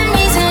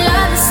enemies in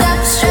love,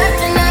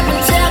 self-destructing up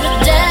until the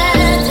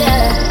death,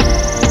 yeah.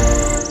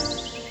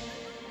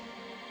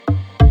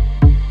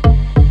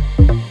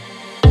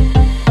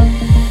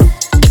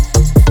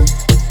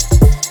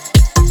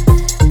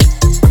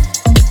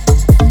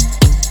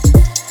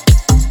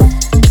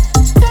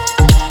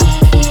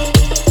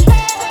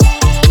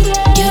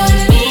 You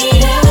and me,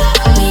 though,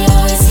 we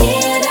always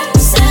hear the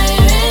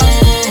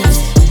sirens.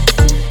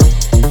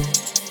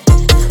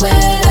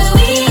 Wherever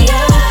we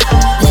go,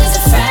 there's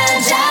a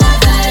fragile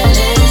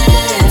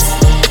violence.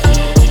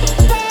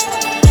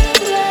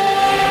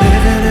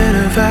 Living in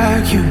a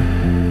vacuum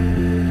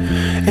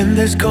in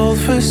this cold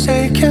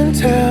forsaken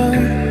town.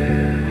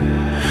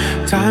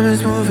 Time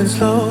is moving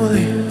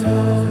slowly.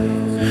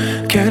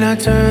 Can I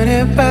turn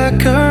it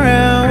back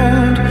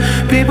around?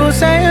 People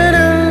say an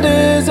end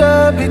is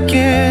a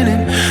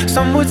beginning.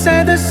 Some would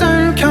say the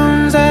sun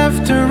comes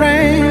after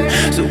rain.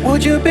 So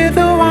would you be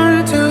the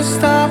one to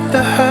stop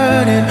the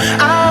hurting?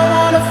 I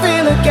wanna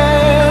feel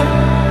again.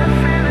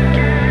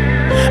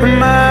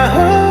 My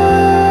heart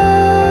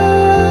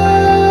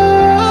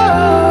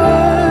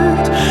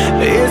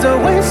is a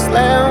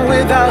wasteland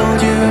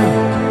without you.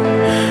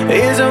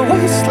 Is a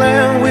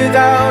wasteland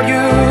without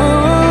you.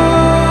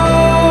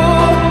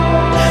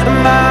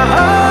 My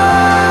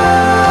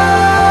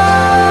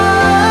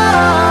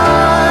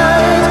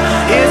heart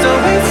is a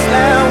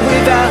wasteland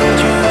without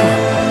you.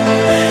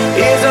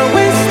 Is a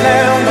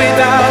wasteland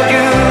without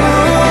you.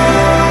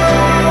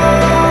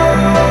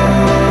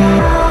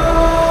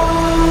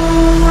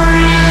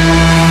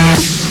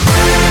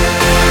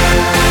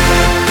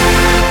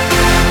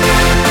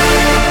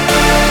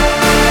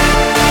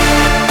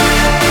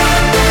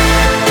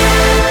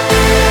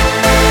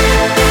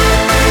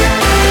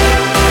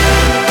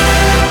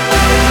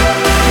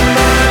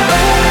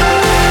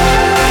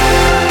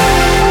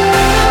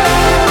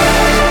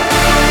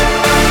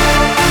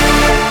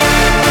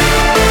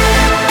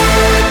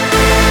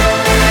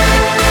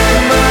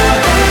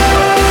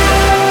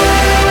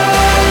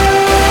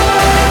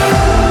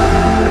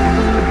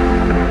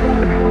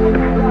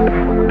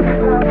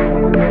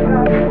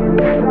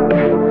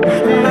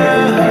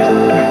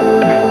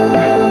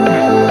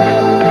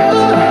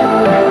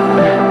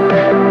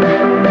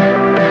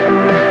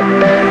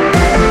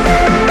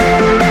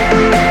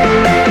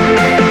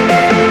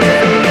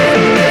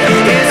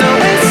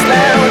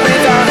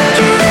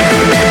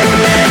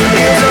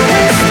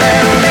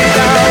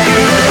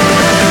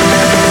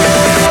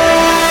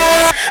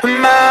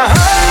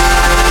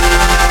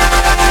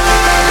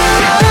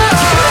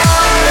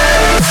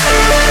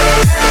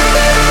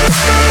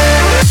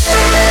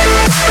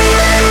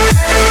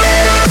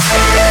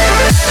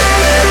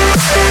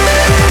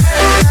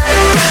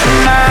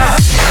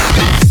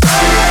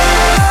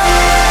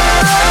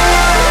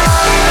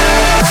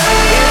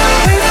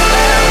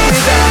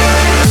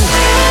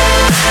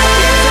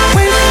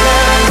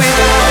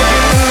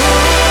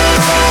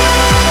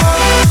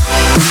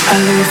 I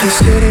leave the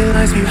city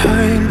lights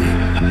behind me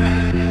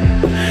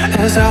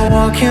as I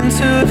walk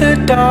into the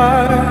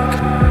dark.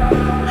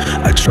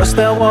 I trust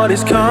that what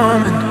is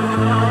coming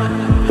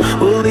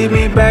will lead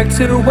me back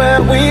to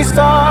where we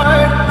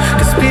start.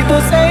 Cause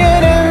people say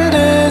an end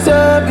is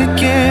a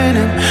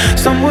beginning.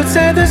 Some would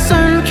say the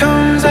sun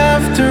comes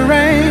after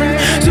rain.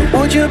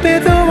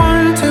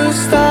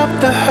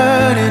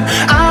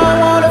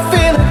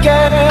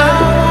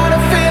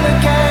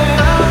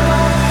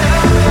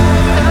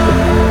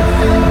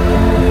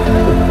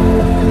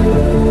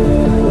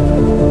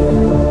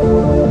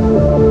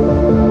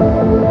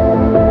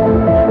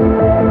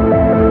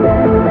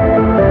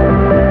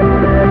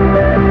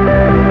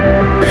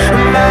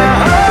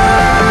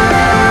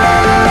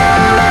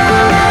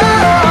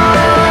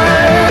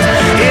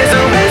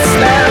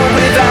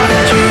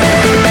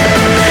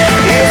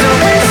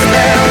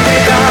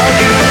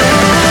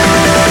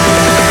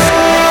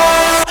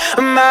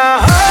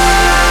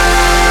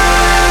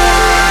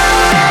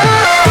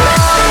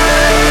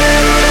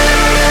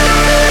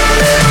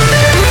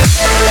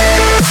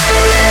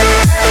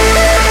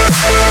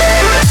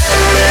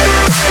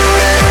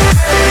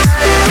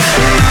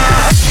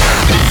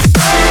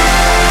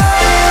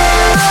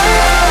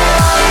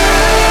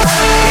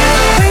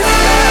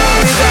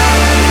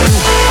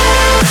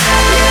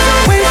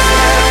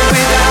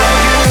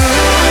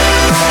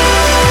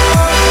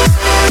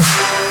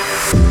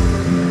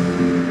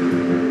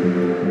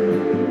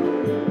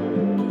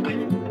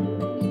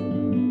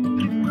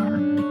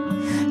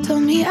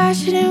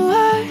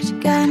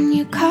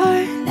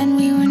 apart, then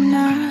we were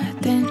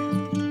nothing.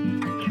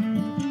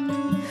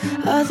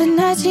 All the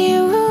nights in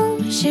your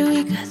room, shit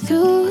we got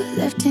through,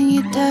 left in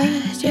your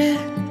dust, yeah.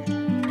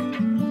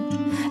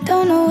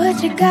 Don't know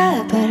what you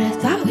got, but I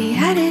thought we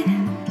had it.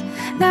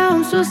 Now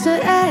I'm supposed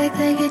to act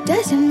like it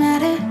doesn't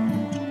matter.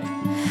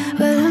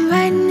 Well, I'm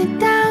writing it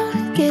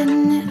down,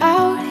 getting it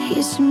out.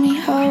 Here's to me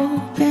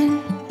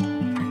hoping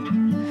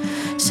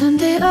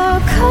someday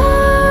I'll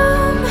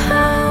come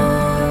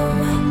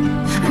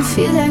home and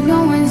feel like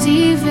no one's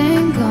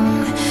even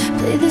gone.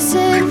 Play the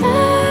same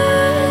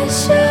old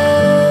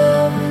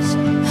shows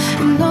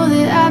and know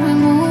that I've been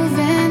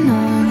moving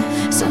on.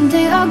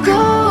 Someday I'll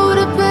go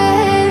to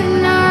bed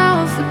and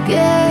I'll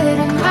forget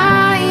I'm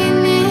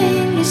lying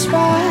in your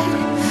spot.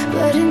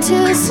 But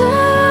until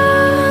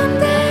someday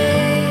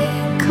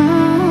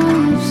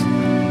comes,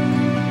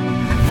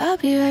 I'll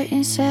be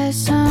writing sad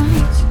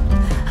songs.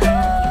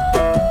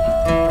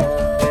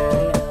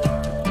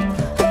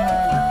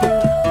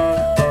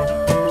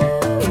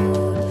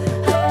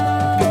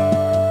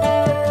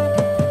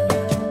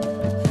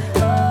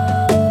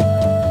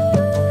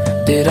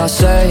 Did I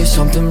say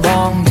something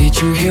wrong? Did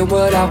you hear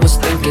what I was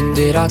thinking?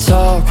 Did I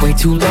talk way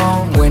too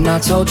long when I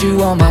told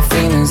you all my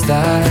feelings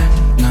that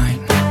night?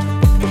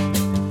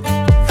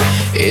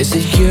 Is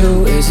it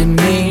you? Is it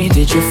me?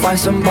 Did you find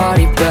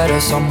somebody better?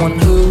 Someone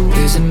who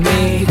isn't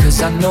me?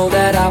 Cause I know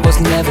that I was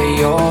never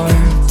your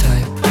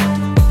type,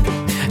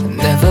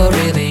 never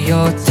really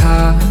your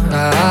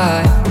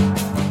type.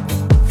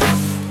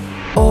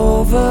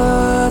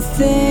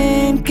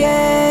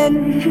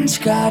 Overthinking's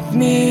got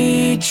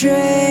me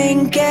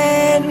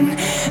drinking,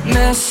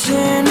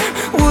 messing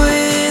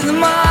with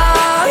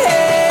my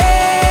head.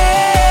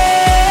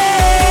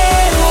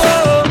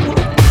 Whoa.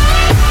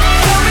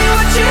 Tell me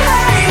what you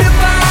hate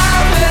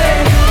about me.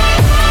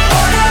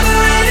 Whatever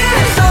it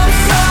is, I'm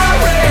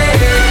sorry.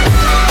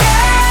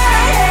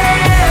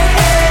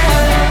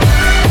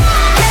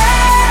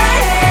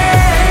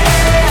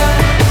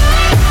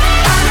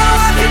 I know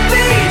I can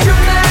be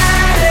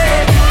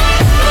dramatic,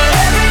 but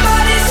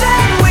everybody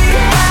said we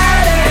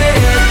had it.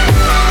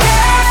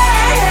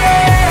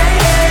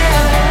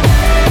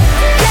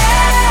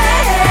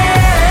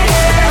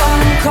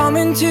 I'm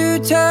coming to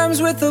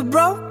terms with a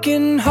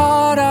broken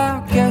heart.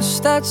 I guess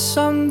that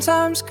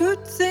sometimes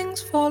good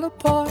things fall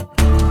apart.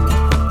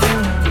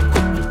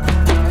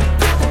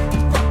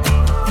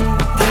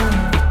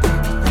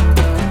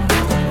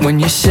 When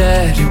you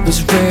said it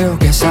was real,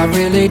 guess I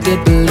really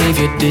did believe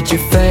you. Did you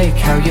fake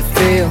how you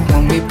feel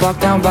when we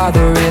walked down by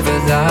the river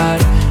that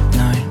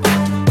night?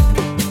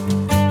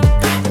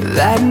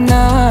 That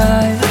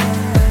night,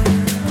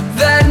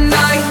 that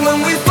night when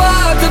we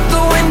fogged up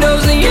the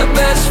windows in your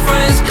best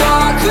friend's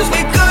car, cause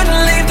we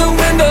couldn't leave the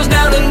windows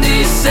down in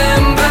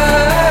December.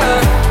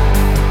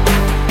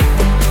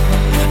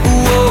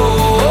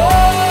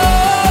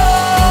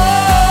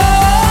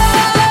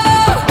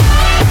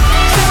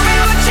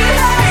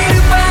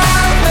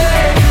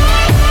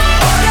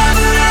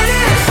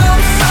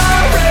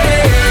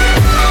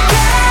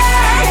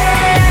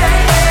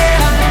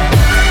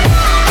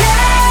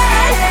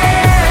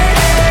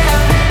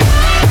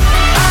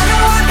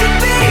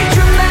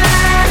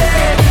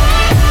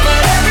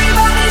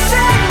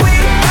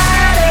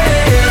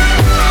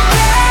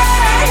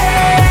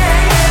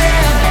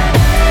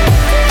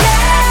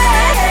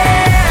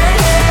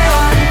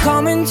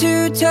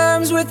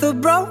 A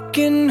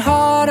broken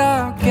heart,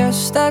 I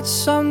guess that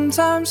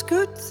sometimes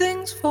good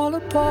things fall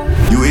apart.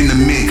 You're in the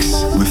mix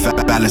with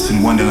Alice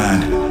in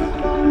Wonderland.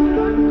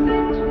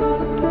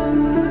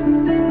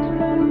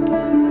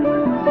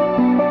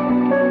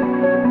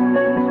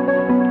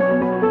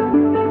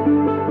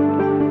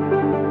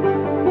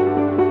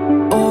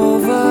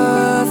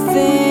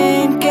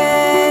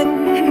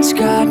 Overthinking's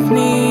got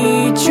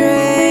me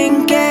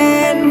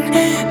drinking,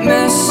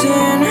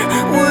 messing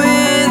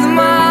with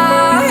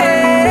my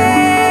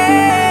head.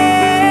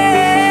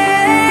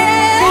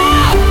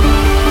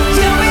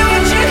 Tell me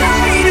what you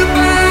hate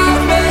about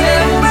me,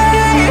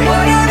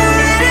 whatever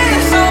it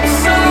is, I'm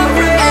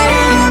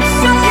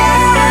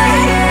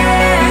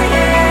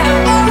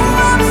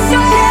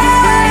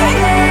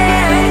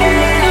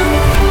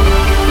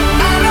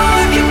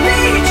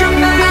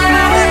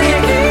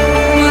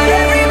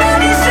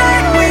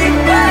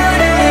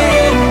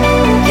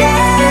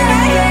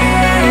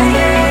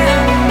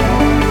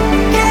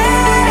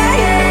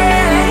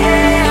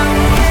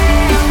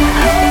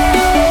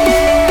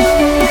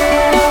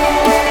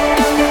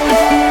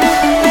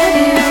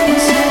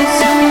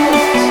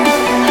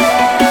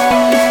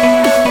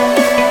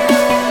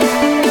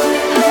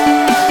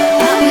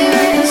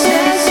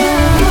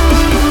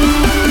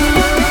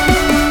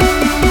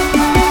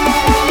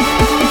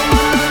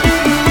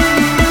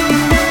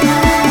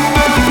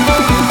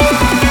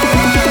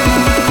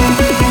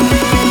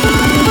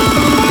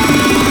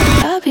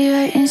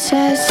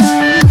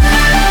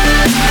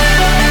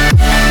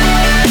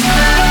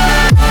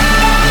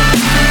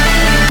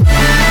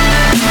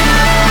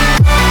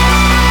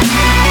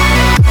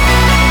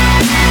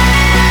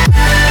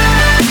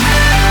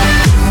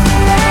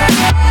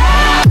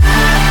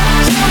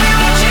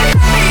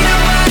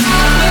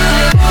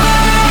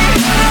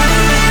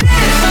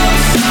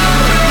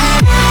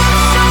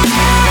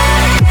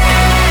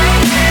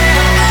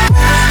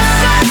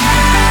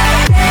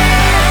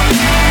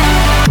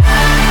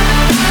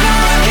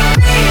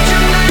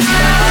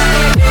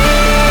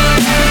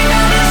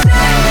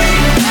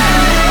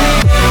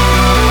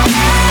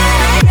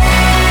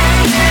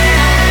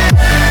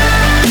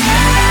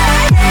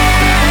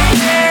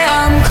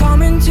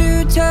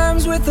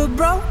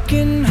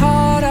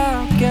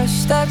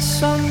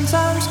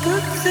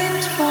good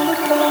things fall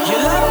apart. Your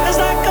love is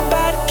like a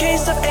bad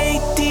case of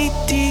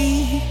ADD.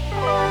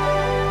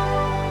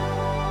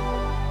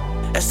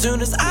 As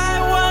soon as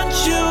I want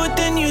you,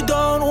 then you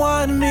don't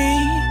want me.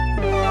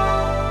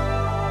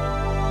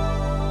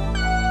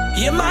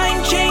 Your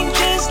mind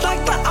changes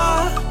like the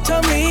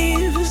autumn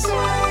leaves.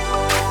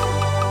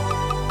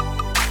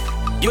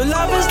 Your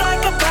love is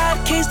like a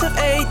bad case of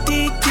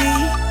ADD,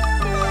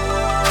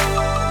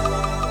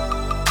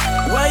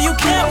 where you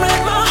can't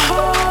rent my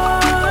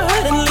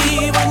heart and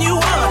leave when you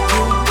want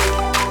to.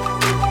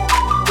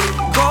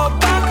 Go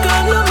back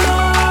on the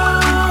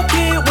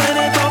market when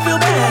it don't feel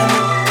bad.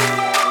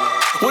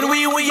 When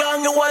we were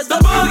young, it was the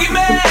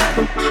boogeyman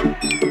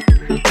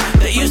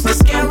that used to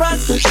scare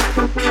us.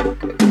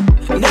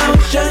 Now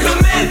it's just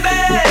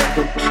commitment,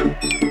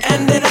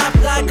 ending up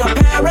like our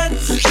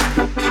parents.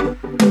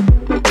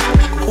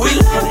 We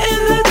love in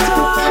the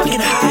dark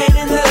and hide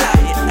in the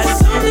light. As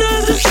soon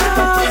as it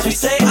starts, we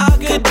say our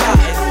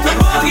goodbyes. The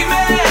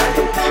boogeyman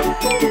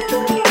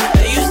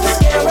that used to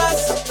scare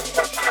us.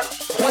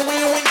 When we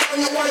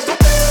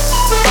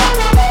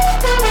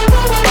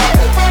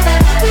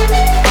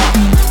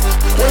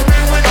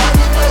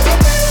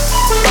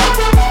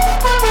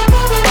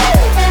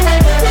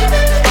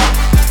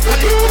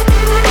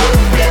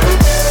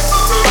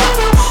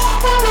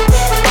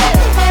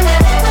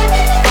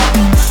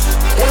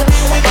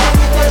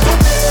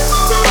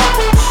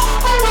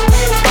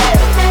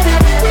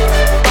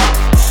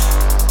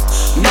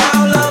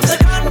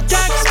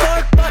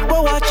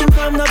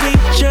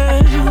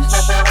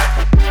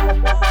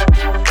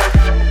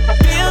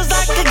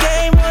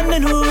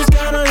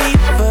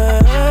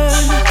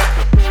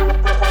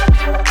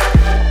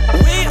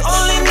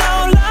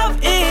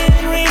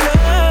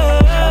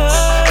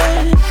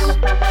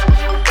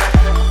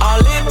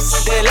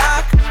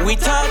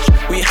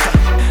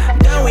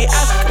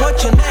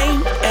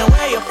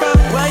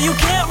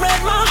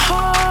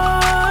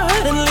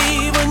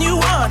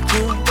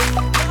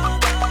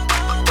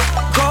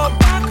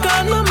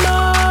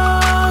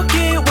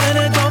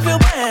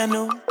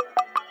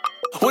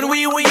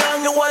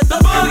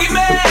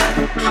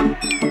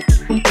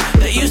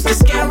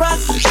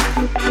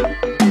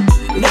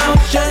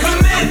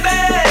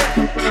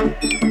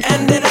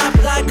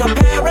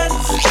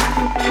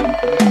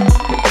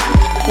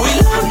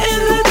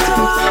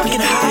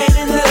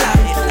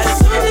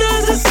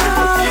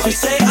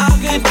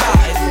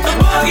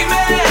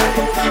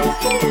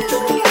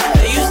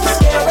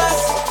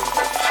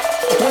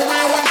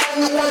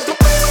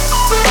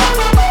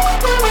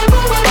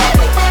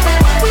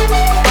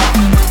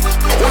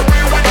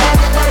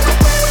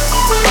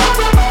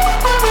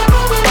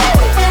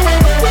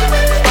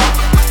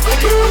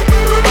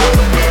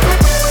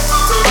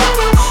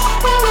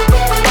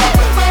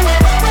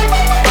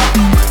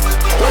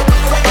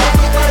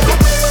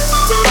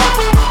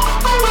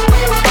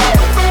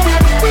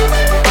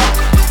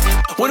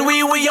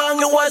were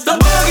young, it was the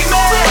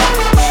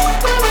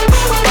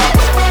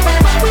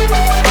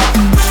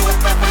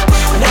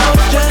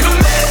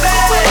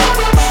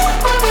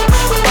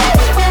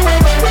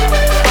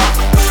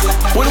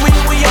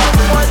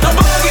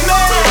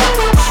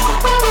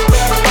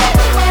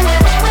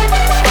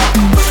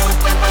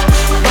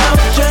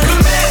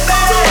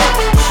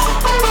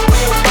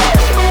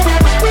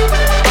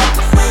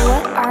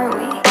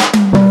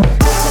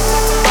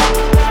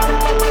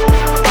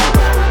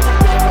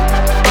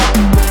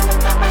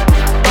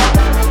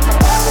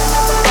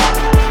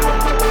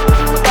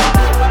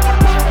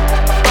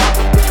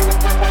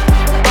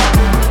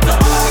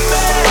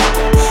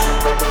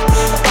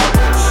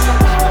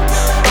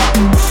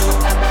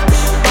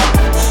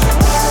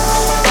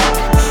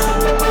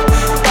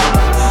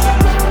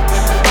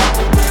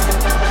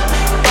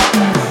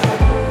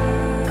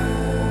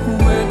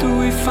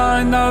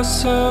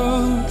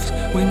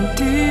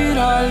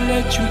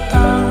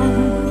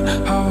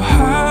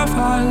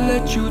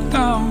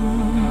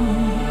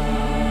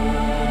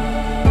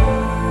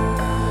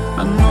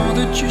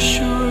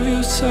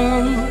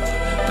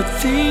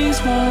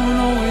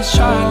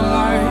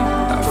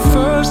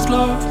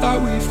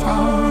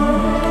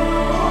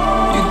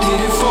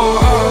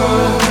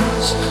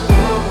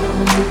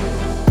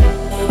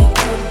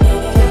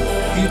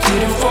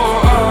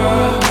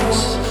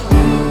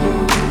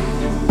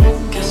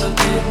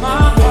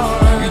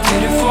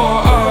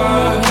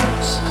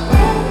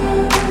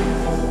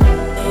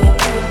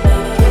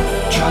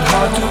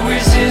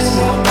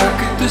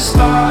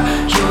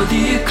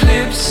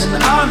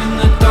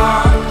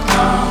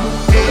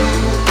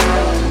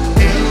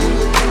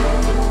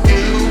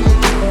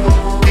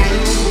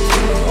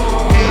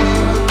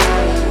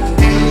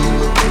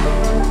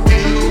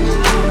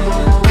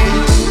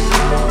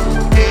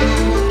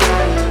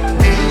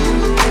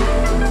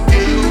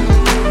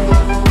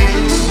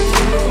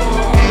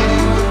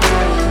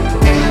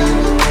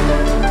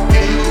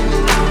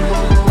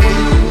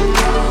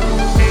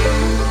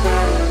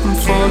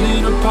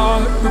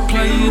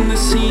replaying the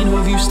scene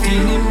of you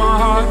stealing my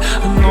heart.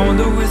 I know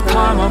that with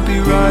time time, I'll be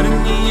right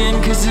in the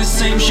end. Cause the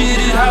same shit,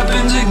 it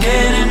happens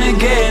again and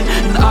again.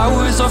 And I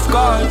was off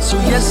guard, so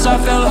yes, I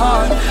fell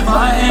hard.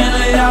 My hand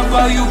laid out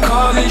while you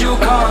covered your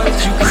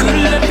cards. You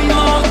could've let me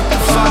on the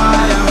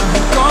fire,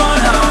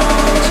 gone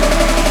out.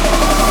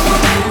 We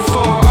did it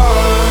for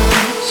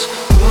us.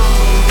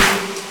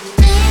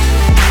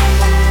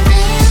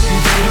 You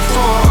did it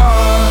for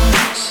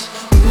us.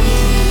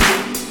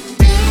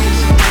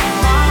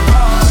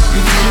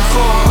 You did it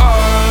for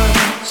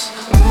us.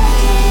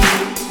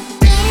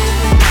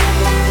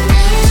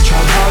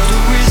 Tried hard to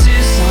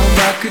resist, I'm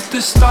back at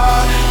the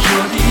start.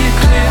 You're the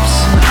eclipse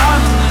and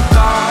I'm in the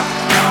dark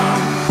now.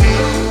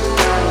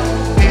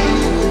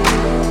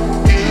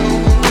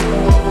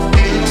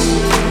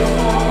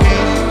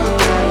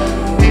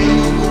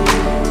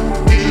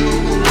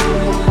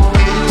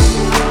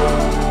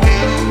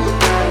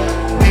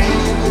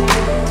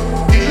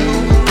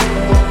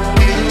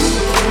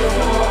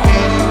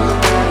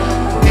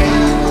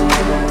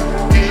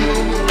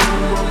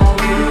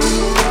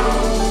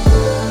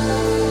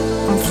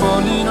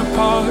 Falling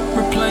apart,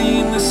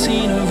 replaying the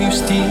scene of you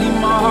stealing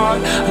my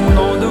heart. I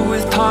know that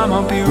with time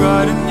I'll be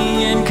right in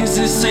the end. Cause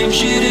the same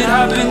shit, it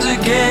happens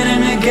again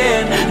and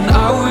again. And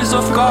I was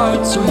off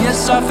guard, so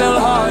yes, I fell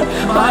hard.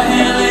 My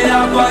hand laid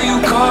out while you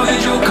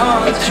covered your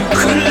cards. You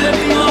could've let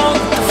me on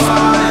with the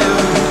fire,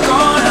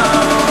 gone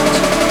out.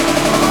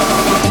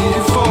 You did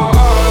it for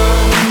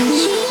us.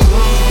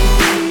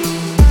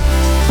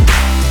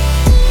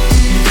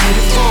 You did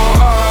it for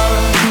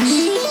us.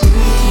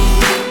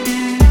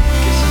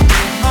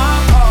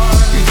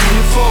 You did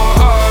it for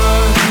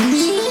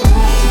us.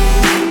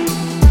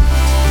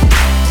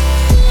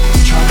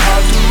 Tried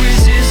hard to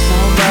resist,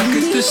 I'm back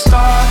at the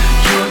start.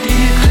 You're the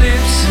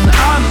eclipse and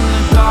I'm in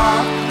the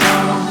dark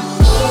now.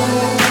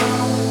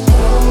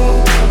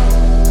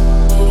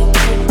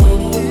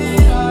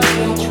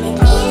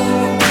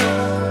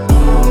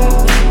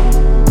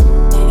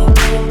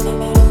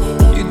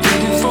 You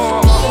did it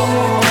for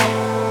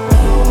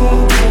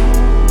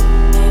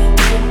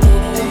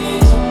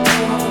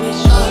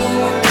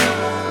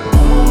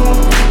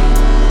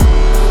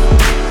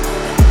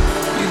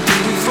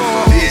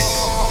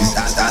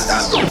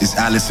This is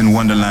Alice in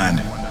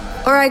Wonderland.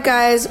 Alright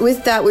guys,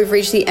 with that we've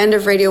reached the end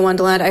of Radio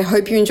Wonderland. I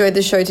hope you enjoyed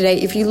the show today.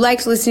 If you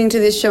liked listening to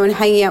this show and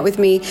hanging out with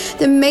me,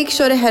 then make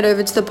sure to head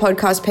over to the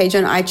podcast page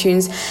on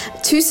iTunes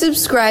to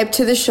subscribe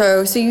to the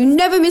show so you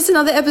never miss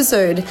another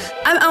episode.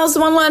 I'm Alice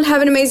in Wonderland.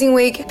 Have an amazing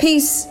week.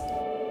 Peace.